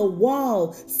been on the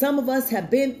wall. Some of us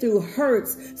have been through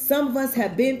hurts. Some of us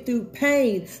have been through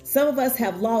pain. Some of us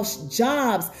have lost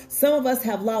jobs. Some of us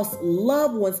have lost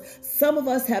loved ones. Some of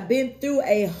us have been through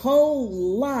a whole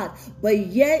lot, but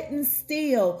yet and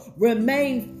still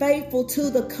remain faithful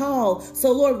to the call.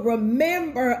 So Lord,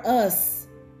 remember us.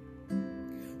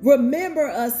 Remember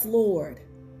us, Lord.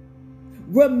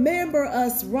 Remember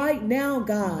us right now,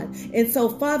 God. And so,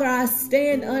 Father, I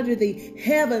stand under the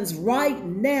heavens right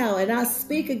now and I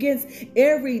speak against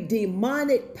every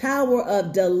demonic power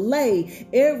of delay,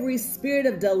 every spirit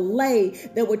of delay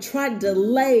that would try to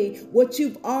delay what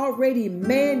you've already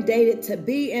mandated to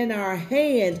be in our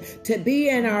hand, to be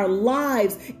in our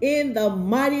lives. In the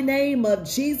mighty name of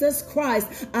Jesus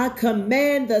Christ, I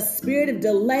command the spirit of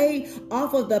delay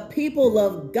off of the people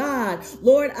of God.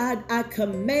 Lord, I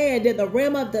command in the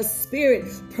realm of the Spirit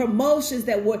promotions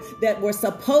that were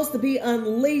supposed to be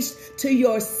unleashed to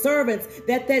your servants,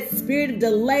 that spirit of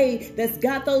delay that's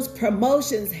got those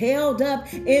promotions held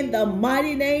up in the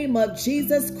mighty name of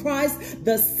Jesus Christ,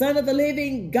 the Son of the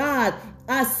living God.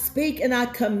 I speak and I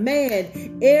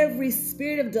command every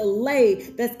spirit of delay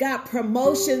that's got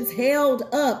promotions held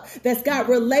up, that's got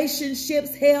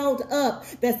relationships held up,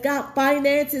 that's got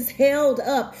finances held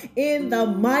up. In the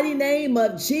mighty name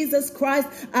of Jesus Christ,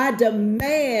 I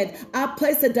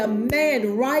place a demand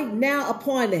right now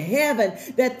upon heaven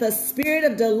that the spirit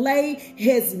of delay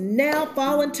has now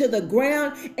fallen to the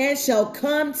ground and shall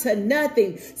come to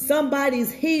nothing.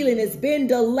 Somebody's healing has been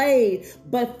delayed,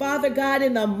 but Father God,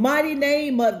 in the mighty name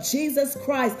of Jesus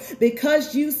Christ,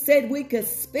 because you said we could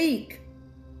speak,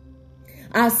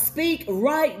 I speak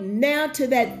right now to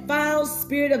that foul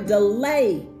spirit of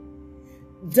delay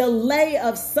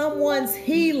of someone's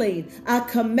healing. I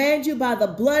command you by the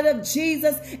blood of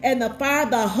Jesus and the fire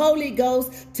of the Holy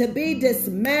Ghost to be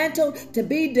dismantled, to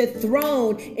be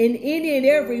dethroned in any and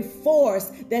every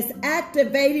force that's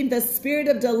activating the spirit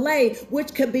of delay,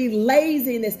 which could be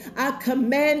laziness. I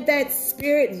command that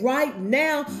spirit right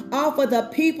now off of the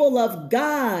people of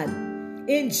God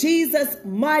in Jesus'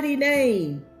 mighty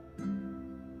name.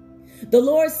 The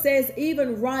Lord says,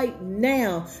 even right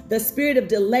now, the spirit of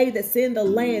delay that's in the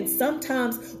land,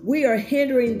 sometimes we are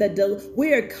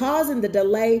we are causing the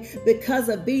delay because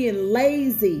of being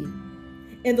lazy.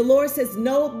 And the Lord says,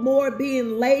 no more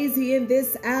being lazy in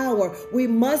this hour. We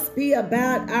must be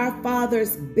about our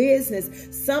Father's business.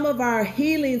 Some of our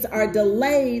healings are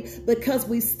delayed because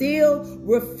we still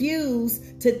refuse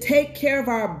to take care of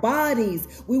our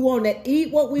bodies. We want to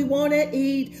eat what we want to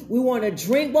eat. We want to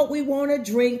drink what we want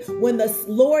to drink. When the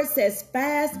Lord says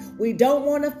fast, we don't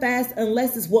want to fast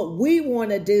unless it's what we want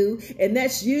to do. And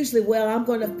that's usually, well, I'm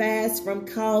going to fast from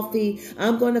coffee.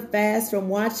 I'm going to fast from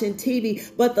watching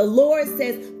TV. But the Lord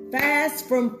says, fast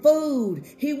from food.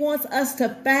 He wants us to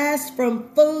fast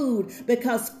from food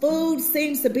because food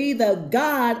seems to be the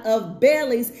God of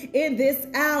bellies in this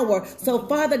hour. So,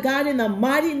 Father God, in the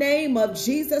mighty name of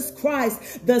Jesus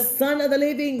Christ, the Son of the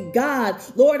living God,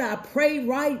 Lord, I pray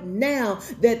right now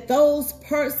that those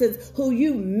persons who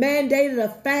you mandated a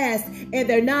fast and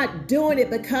they're not doing it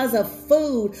because of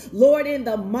food, Lord, in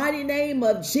the mighty name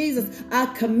of Jesus, I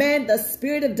command the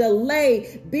spirit of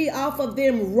delay be off of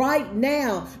them right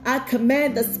now. I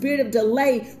command the spirit of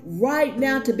delay right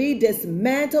now to be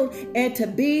dismantled and to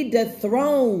be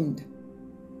dethroned.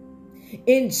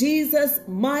 In Jesus'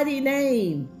 mighty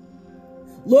name.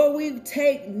 Lord, we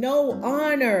take no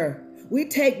honor. We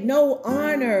take no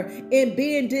honor in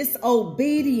being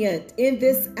disobedient in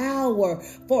this hour,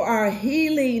 for our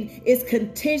healing is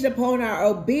contingent upon our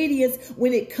obedience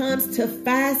when it comes to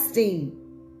fasting.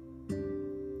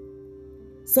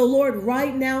 So, Lord,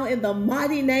 right now, in the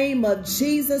mighty name of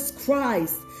Jesus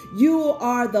Christ, you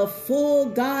are the full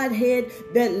Godhead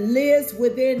that lives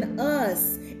within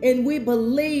us. And we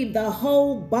believe the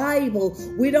whole Bible.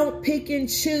 We don't pick and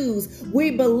choose.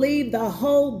 We believe the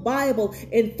whole Bible.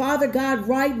 And Father God,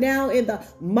 right now, in the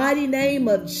mighty name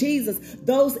of Jesus,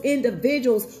 those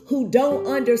individuals who don't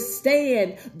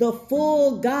understand the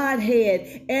full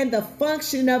Godhead and the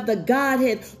function of the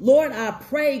Godhead, Lord, I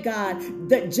pray, God,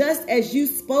 that just as you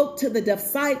spoke to the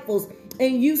disciples,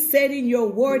 and you said in your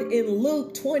word in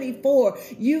Luke 24,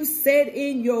 you said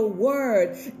in your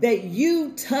word that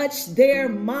you touched their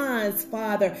minds,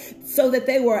 Father, so that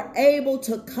they were able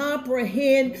to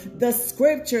comprehend the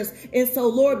scriptures. And so,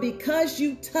 Lord, because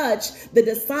you touched the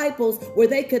disciples where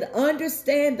they could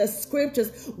understand the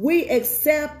scriptures, we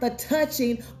accept the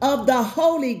touching of the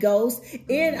Holy Ghost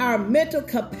in our mental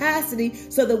capacity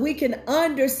so that we can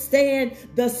understand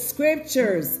the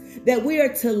scriptures that we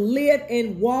are to live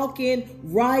and walk in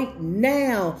right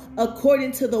now,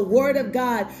 according to the word of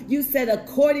God. You said,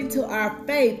 according to our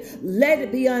faith, let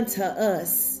it be unto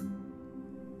us.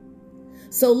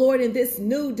 So, Lord, in this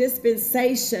new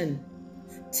dispensation,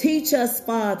 teach us,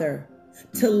 Father,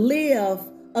 to live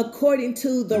according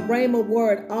to the Rhema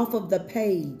word off of the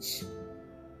page.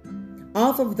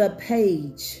 Off of the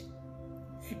page.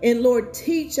 And Lord,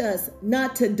 teach us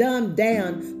not to dumb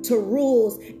down to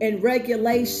rules and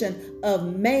regulation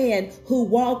of man who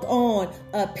walk on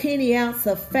a penny ounce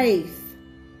of faith.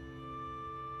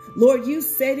 Lord, you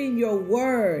said in your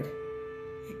word,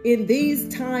 in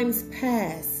these times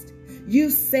past, you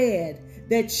said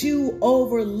that you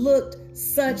overlooked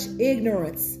such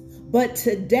ignorance. But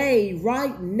today,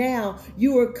 right now,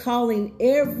 you are calling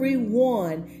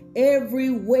everyone,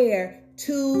 everywhere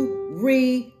to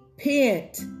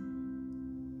repent.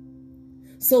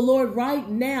 So, Lord, right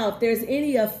now, if there's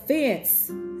any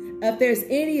offense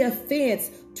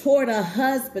toward a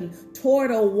husband,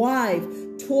 toward a wife,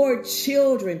 toward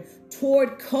children,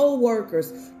 toward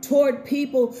co-workers, toward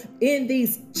people in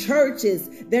these churches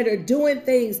that are doing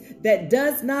things that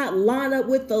does not line up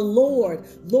with the Lord,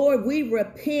 Lord, we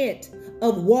repent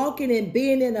of walking and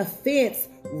being in offense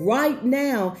right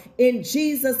now in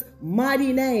Jesus'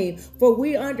 mighty name. For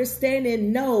we understand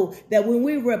and know that when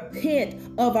we repent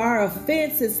of our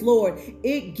offenses, Lord,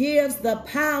 it gives the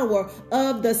power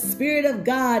of the Spirit of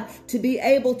God to be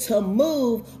able to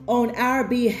move on our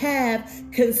behalf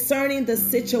concerning the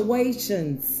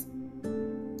situations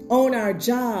on our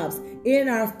jobs, in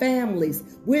our families,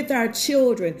 with our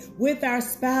children, with our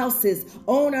spouses,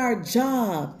 on our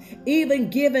job, even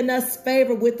giving us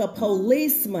favor with a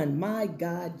policeman. My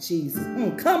God, Jesus.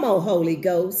 Come on, Holy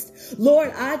Ghost.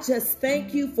 Lord, I just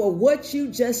thank you for what you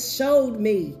just showed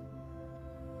me.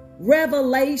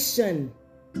 Revelation.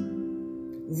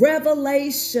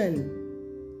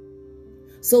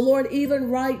 So, Lord, even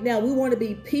right now, we want to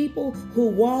be people who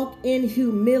walk in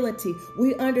humility.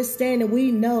 We understand and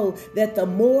we know that the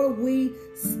more we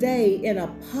stay in a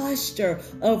posture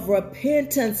of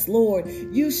repentance, Lord,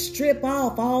 you strip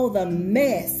off all the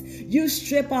mess. You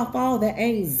strip off all the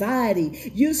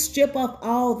anxiety. You strip off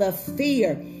all the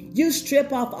fear. You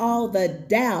strip off all the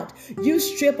doubt. You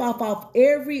strip off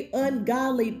every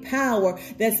ungodly power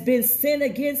that's been sent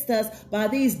against us by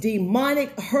these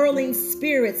demonic hurling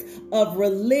spirits of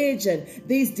religion,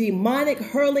 these demonic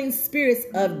hurling spirits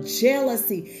of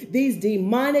jealousy, these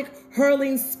demonic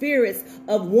hurling spirits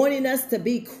of wanting us to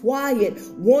be quiet,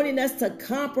 wanting us to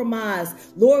compromise.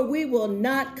 Lord, we will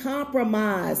not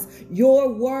compromise your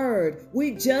word.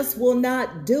 We just will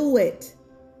not do it.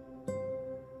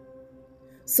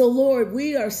 So, Lord,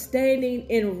 we are standing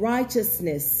in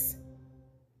righteousness,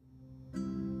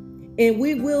 and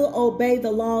we will obey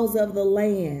the laws of the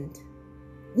land.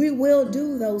 We will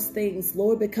do those things,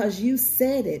 Lord, because you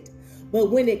said it.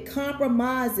 But when it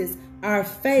compromises our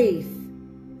faith,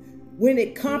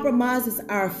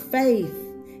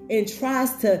 and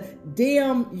tries to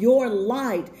dim your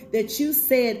light, that you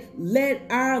said, let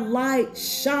our light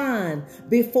shine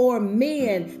before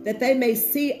men, that they may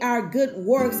see our good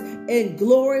works and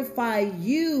glorify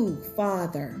you,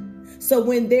 Father. So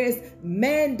when there's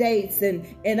mandates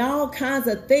and all kinds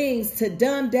of things to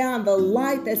dumb down the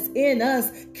light that's in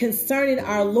us concerning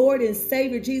our Lord and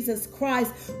Savior Jesus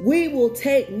Christ, we will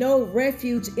take no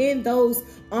refuge in those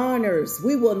honors.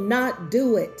 We will not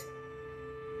do it.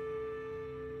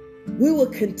 We will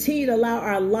continue to allow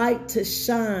our light to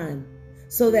shine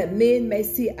so that men may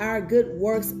see our good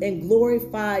works and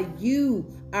glorify you,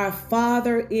 our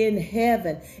Father in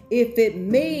heaven. If it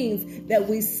means that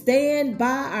we stand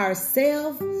by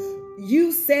ourselves,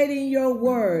 you said in your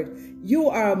word, you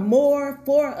are more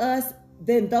for us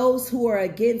than those who are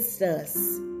against us.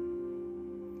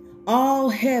 All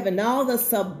heaven, all the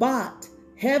Sabbat,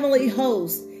 heavenly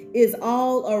host is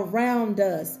all around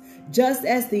us. Just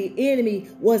as the enemy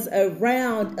was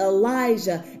around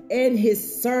Elijah and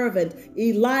his servant,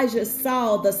 Elijah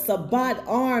saw the Sabbat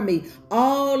army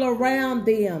all around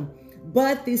them,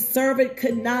 but the servant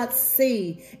could not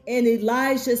see. And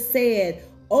Elijah said,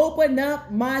 open up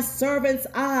my servant's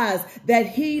eyes that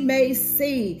he may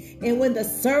see. And when the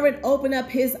servant opened up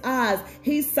his eyes,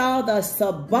 he saw the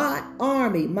Sabbat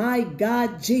army, my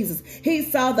God, Jesus. He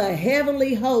saw the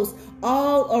heavenly host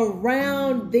all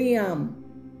around them.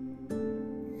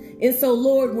 And so,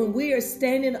 Lord, when we are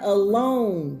standing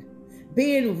alone,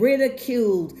 being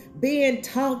ridiculed, being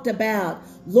talked about,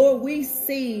 Lord, we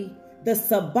see the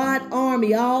Sabbat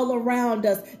army all around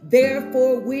us.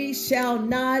 Therefore, we shall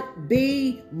not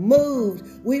be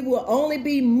moved. We will only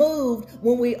be moved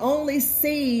when we only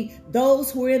see those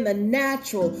who are in the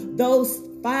natural, those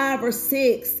 5 or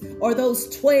 6 or those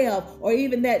 12 or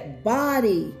even that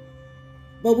body.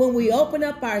 But when we open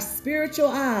up our spiritual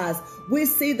eyes, we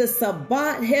see the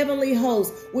Sabbat heavenly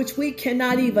host, which we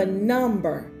cannot even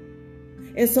number.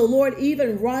 And so, Lord,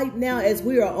 even right now, as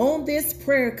we are on this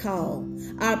prayer call,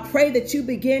 I pray that you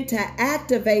begin to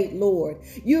activate, Lord.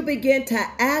 You begin to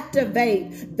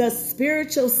activate the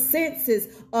spiritual senses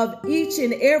of each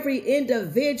and every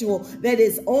individual that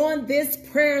is on this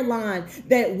prayer line,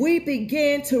 that we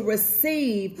begin to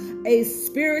receive a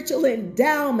spiritual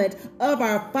endowment of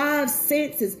our 5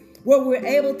 senses, where we're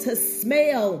able to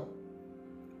smell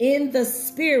in the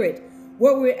spirit,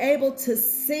 where we're able to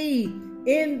see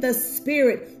in the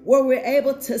spirit, where we're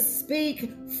able to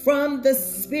speak from the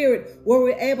spirit, where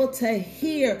we're able to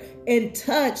hear and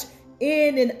touch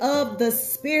in and of the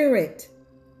spirit.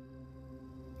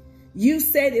 You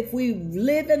said if we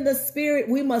live in the spirit,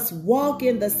 we must walk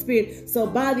in the spirit. So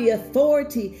by the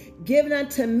authority given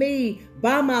unto me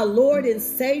by my Lord and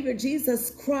Savior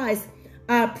Jesus Christ,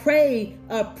 I pray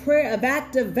a prayer of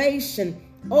activation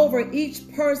over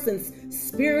each person's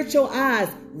spiritual eyes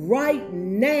right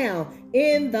now,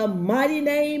 in the mighty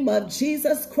name of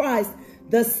Jesus Christ,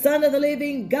 the Son of the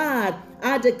living God.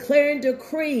 I declare and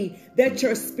decree that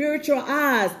your spiritual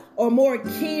eyes are more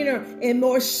keener and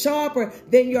more sharper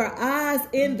than your eyes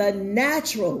in the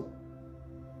natural,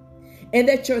 and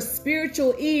that your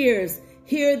spiritual ears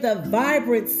hear the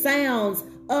vibrant sounds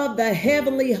of the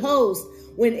heavenly host.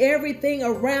 When everything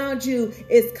around you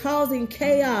is causing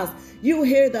chaos, you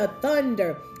hear the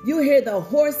thunder. You hear the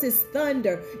horses'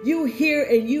 thunder. You hear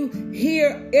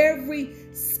every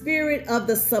spirit of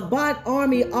the Sabbat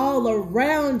army all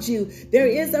around you. There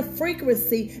is a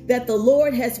frequency that the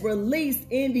Lord has released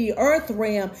in the earth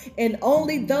realm, and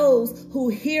only those who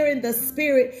hear in the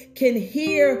spirit can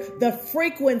hear the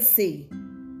frequency.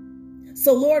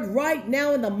 So, Lord, right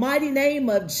now, in the mighty name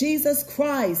of Jesus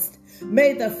Christ,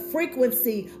 May the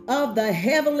frequency of the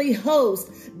heavenly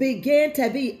host begin to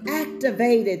be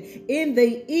activated in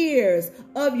the ears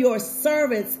of your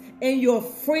servants and your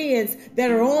friends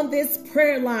that are on this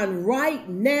prayer line right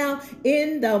now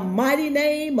in the mighty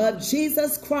name of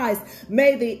Jesus Christ.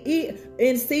 May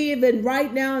and see even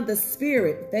right now in the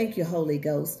spirit. Thank you, Holy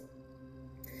Ghost.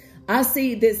 I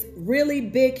see this really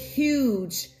big,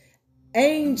 huge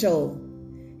angel.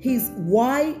 He's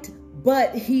white,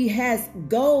 but he has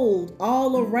gold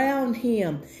all around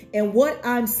him. And what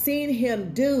I'm seeing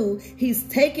him do, he's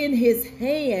taking his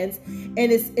hands,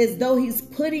 and it's as though he's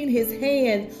putting his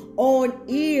hand on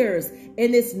ears.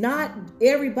 And it's not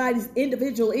everybody's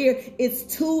individual ear. It's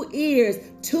two ears,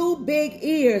 two big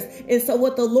ears. And so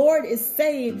what the Lord is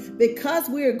saying, because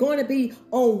we are going to be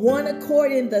on one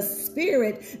accord in the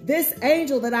spirit, this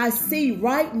angel that I see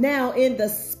right now in the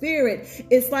spirit,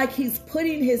 it's like he's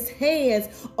putting his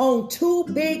hands on two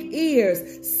big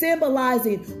ears,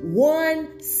 symbolizing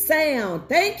one sound.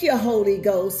 Thank you, Holy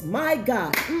Ghost. My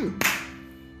God.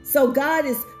 So God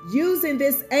is using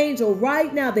this angel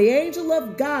right now. The angel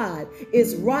of God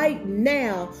is right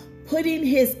now putting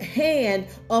his hand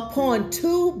upon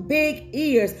two big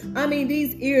ears. I mean,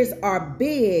 these ears are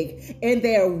big and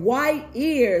they're white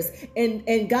ears.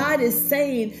 And God is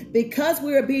saying, because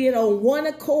we are being on one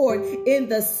accord in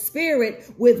the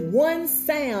spirit with one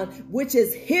sound, which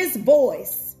is his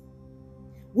voice,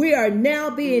 we are now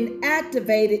being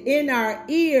activated in our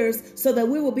ears so that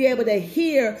we will be able to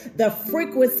hear the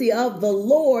frequency of the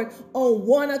Lord on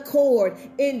one accord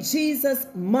in Jesus'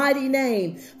 mighty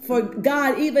name. For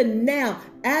God, even now,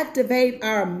 activate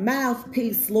our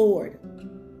mouthpiece, Lord,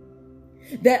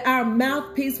 that our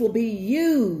mouthpiece will be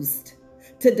used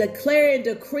to declare and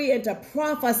decree and to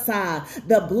prophesy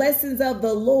the blessings of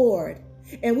the Lord.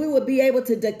 And we will be able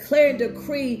to declare and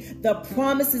decree the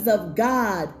promises of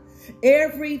God.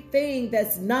 Everything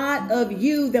that's not of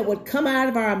you that would come out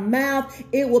of our mouth,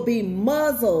 it will be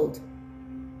muzzled.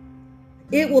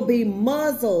 It will be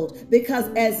muzzled, because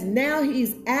as now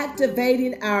he's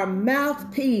activating our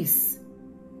mouthpiece.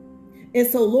 And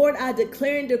so, Lord, I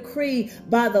declare and decree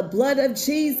by the blood of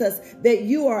Jesus that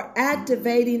you are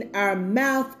activating our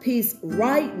mouthpiece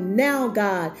right now,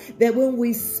 God, that when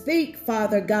we speak,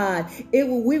 Father God,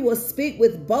 we will speak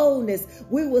with boldness.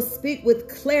 We will speak with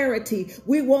clarity.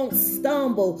 We won't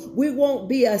stumble. We won't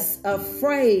be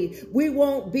afraid. We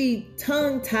won't be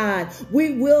tongue-tied.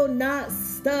 We will not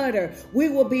stutter. We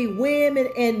will be women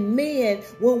and men.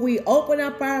 When we open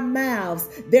up our mouths,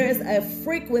 there's a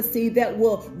frequency that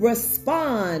will respond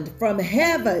from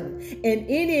heaven, and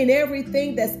any and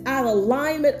everything that's out of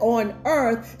alignment on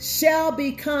earth shall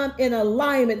become in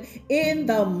alignment in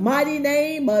the mighty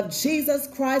name of Jesus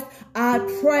Christ. I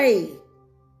pray.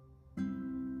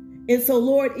 And so,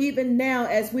 Lord, even now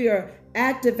as we are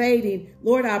activating,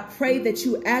 Lord, I pray that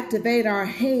you activate our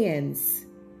hands,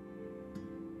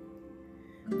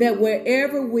 that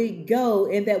wherever we go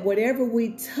and that whatever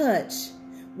we touch,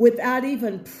 without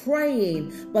even praying,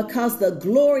 because the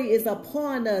glory is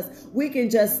upon us, we can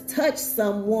just touch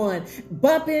someone,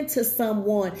 bump into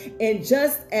someone, and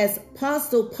just as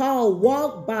Apostle Paul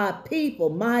walked by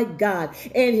people, my God,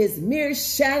 and his mere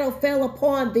shadow fell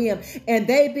upon them and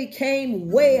they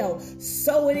became well,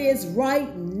 so it is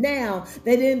right now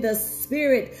that in the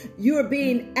spirit you're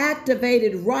being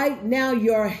activated right now.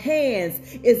 Your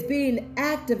hands is being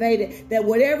activated, that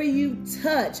whatever you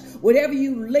touch, whatever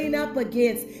you lean up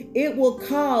against, it will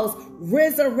cause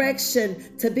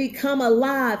resurrection to become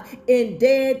alive in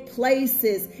dead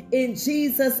places in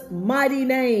Jesus' mighty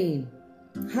name.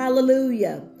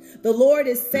 Hallelujah. The Lord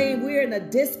is saying we're in a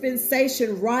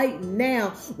dispensation right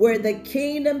now where the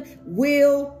kingdom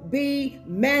will be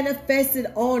manifested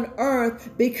on earth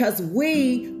because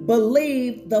we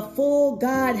believe the full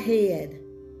Godhead.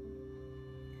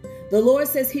 The Lord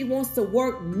says he wants to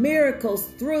work miracles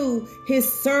through his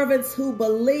servants who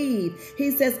believe.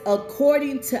 He says,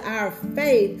 according to our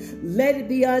faith, let it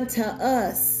be unto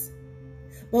us.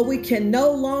 But we can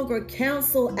no longer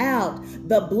cancel out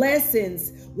the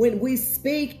blessings when we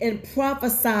speak and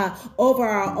prophesy over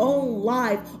our own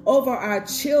life, over our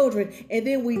children, and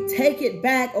then we take it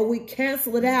back or we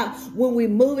cancel it out when we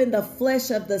move in the flesh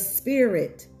of the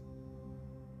spirit.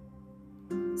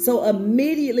 So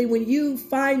immediately when you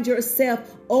find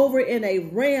yourself over in a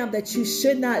realm that you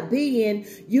should not be in,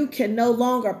 you can no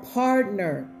longer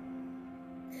partner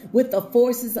with the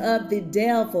forces of the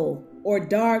devil or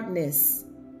darkness.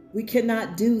 We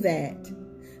cannot do that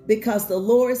because the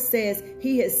Lord says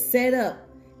he has set up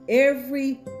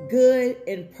every good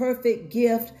and perfect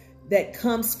gift that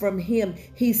comes from him.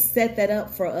 He set that up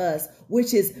for us,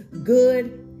 which is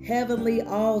good heavenly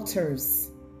altars.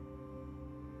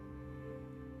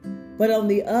 But on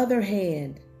the other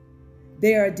hand,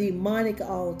 there are demonic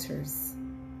altars.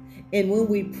 And when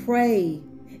we pray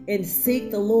and seek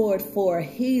the Lord for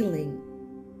healing,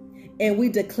 and we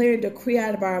declare and decree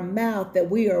out of our mouth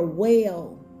that we are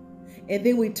well, and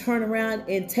then we turn around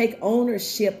and take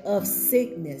ownership of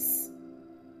sickness,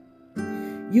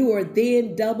 you are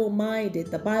then double-minded.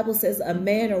 The Bible says a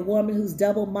man or woman who's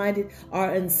double-minded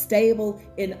are unstable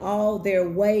in all their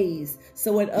ways.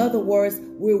 So in other words,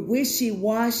 we're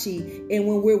wishy-washy. And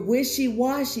when we're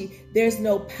wishy-washy, there's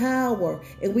no power.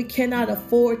 And we cannot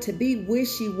afford to be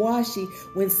wishy-washy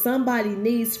when somebody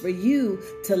needs for you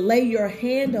to lay your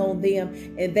hand on them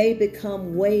and they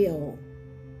become well.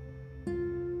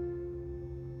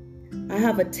 I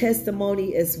have a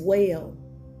testimony as well.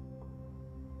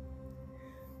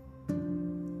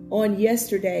 On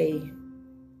yesterday,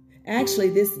 actually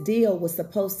this deal was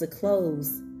supposed to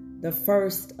close the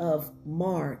 1st of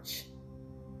March.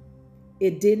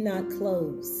 It did not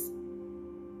close.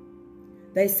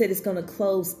 They said it's going to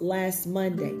close last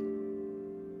Monday.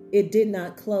 It did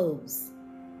not close.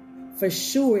 For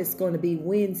sure it's going to be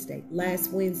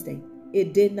last Wednesday.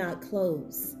 It did not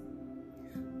close.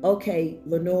 Okay,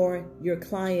 Lenora, your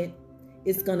client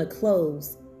is going to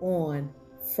close on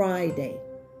Friday.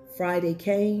 Friday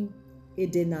came,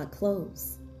 it did not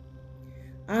close.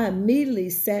 I immediately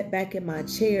sat back in my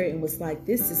chair and was like,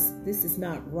 this is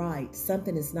not right.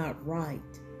 Something is not right.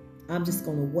 I'm just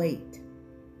going to wait.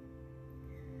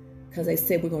 Because they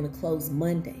said we're going to close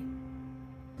Monday.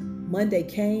 Monday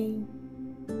came,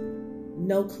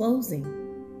 no closing.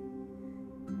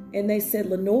 And they said,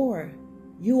 Lenora,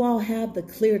 you all have the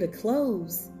clear to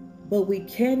close, but we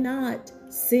cannot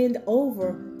send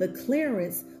over the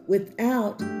clearance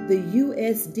without the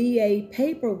USDA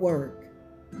paperwork.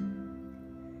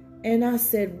 And I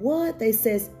said, what? They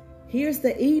says, here's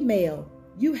the email.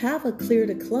 You have a clear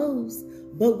to close,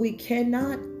 but we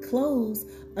cannot close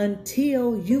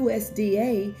until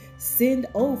USDA send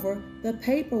over the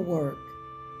paperwork.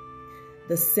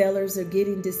 The sellers are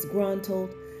getting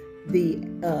disgruntled.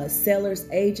 The seller's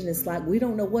agent is like, we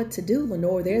don't know what to do,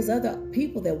 Lenore. There's other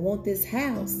people that want this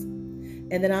house.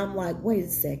 And then I'm like, wait a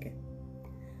second.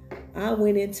 I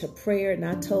went into prayer and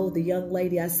I told the young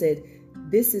lady, I said,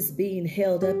 this is being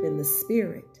held up in the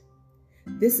spirit.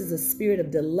 This is a spirit of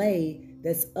delay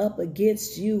that's up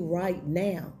against you right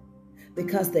now,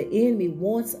 because the enemy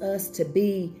wants us to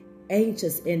be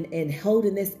anxious and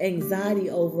holding this anxiety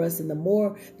over us. And the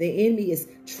more the enemy is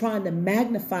trying to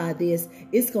magnify this,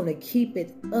 it's going to keep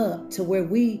it up to where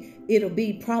it'll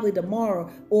be probably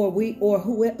tomorrow or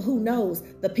who knows,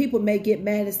 the people may get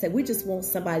mad and say, we just want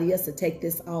somebody else to take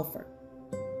this offer.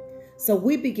 So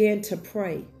we began to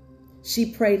pray.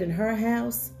 She prayed in her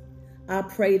house. I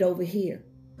prayed over here.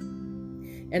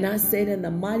 And I said, in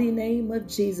the mighty name of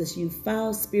Jesus, you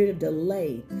foul spirit of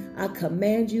delay, I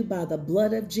command you by the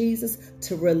blood of Jesus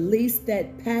to release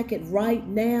that packet right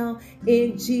now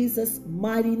in Jesus'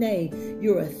 mighty name.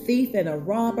 You're a thief and a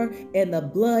robber, and the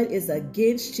blood is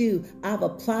against you. I've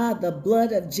applied the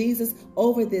blood of Jesus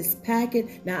over this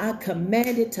packet. Now I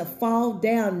command it to fall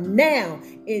down now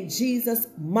in Jesus'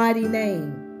 mighty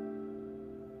name.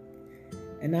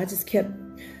 And I just kept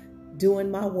doing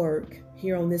my work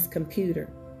here on this computer.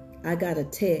 I got a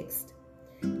text,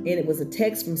 and it was a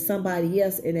text from somebody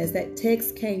else. And as that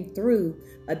text came through,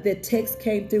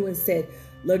 and said,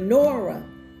 Lenora,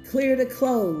 clear to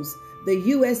close. The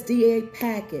USDA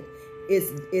packet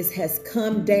has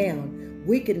come down.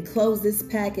 We can close this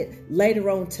packet later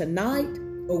on tonight,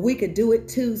 or we could do it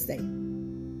Tuesday.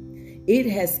 It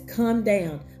has come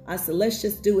down. I said, let's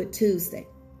just do it Tuesday.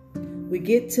 We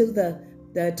get to the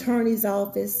attorney's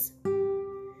office.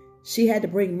 She had to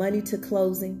bring money to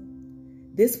closing.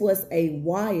 This was a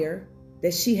wire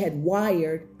that she had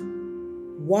wired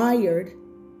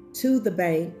to the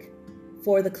bank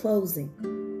for the closing.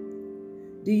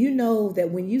 Do you know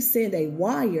that when you send a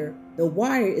wire, the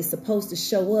wire is supposed to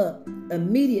show up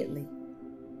immediately?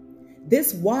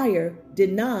 This wire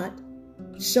did not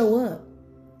show up.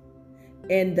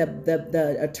 And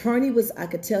the attorney I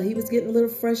could tell he was getting a little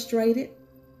frustrated.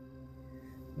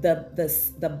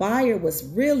 The buyer was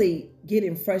really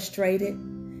getting frustrated.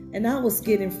 And I was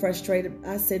getting frustrated.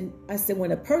 I said,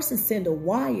 when a person send a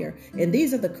wire, and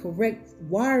these are the correct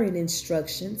wiring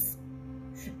instructions,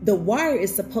 the wire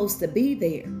is supposed to be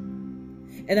there.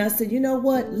 And I said, you know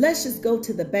what? Let's just go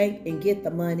to the bank and get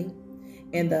the money.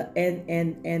 And the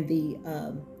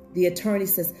attorney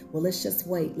says, well, let's just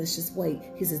wait.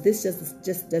 He says, this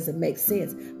just doesn't make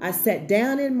sense. I sat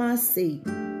down in my seat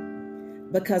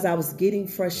because I was getting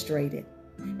frustrated.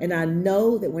 And I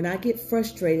know that when I get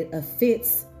frustrated,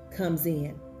 offense comes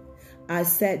in. I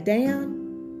sat down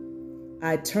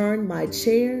I turned my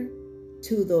chair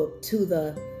to the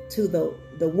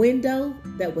window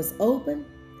that was open.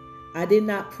 I did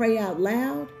not pray out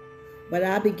loud, but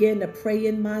I began to pray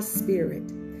in my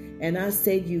spirit. And I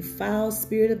said, you foul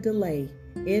spirit of delay,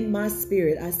 in my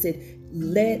spirit, I said,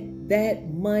 let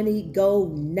that money go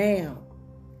now.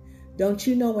 Don't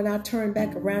you know when I turned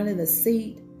back around in the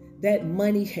seat, that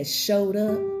money has showed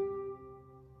up?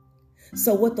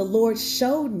 So what the Lord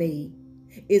showed me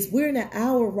is we're in an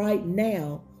hour right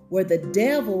now where the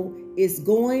devil is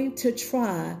going to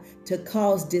try to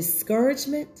cause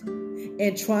discouragement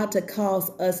and try to cause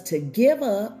us to give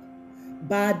up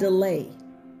by delay.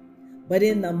 But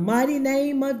in the mighty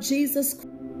name of Jesus Christ,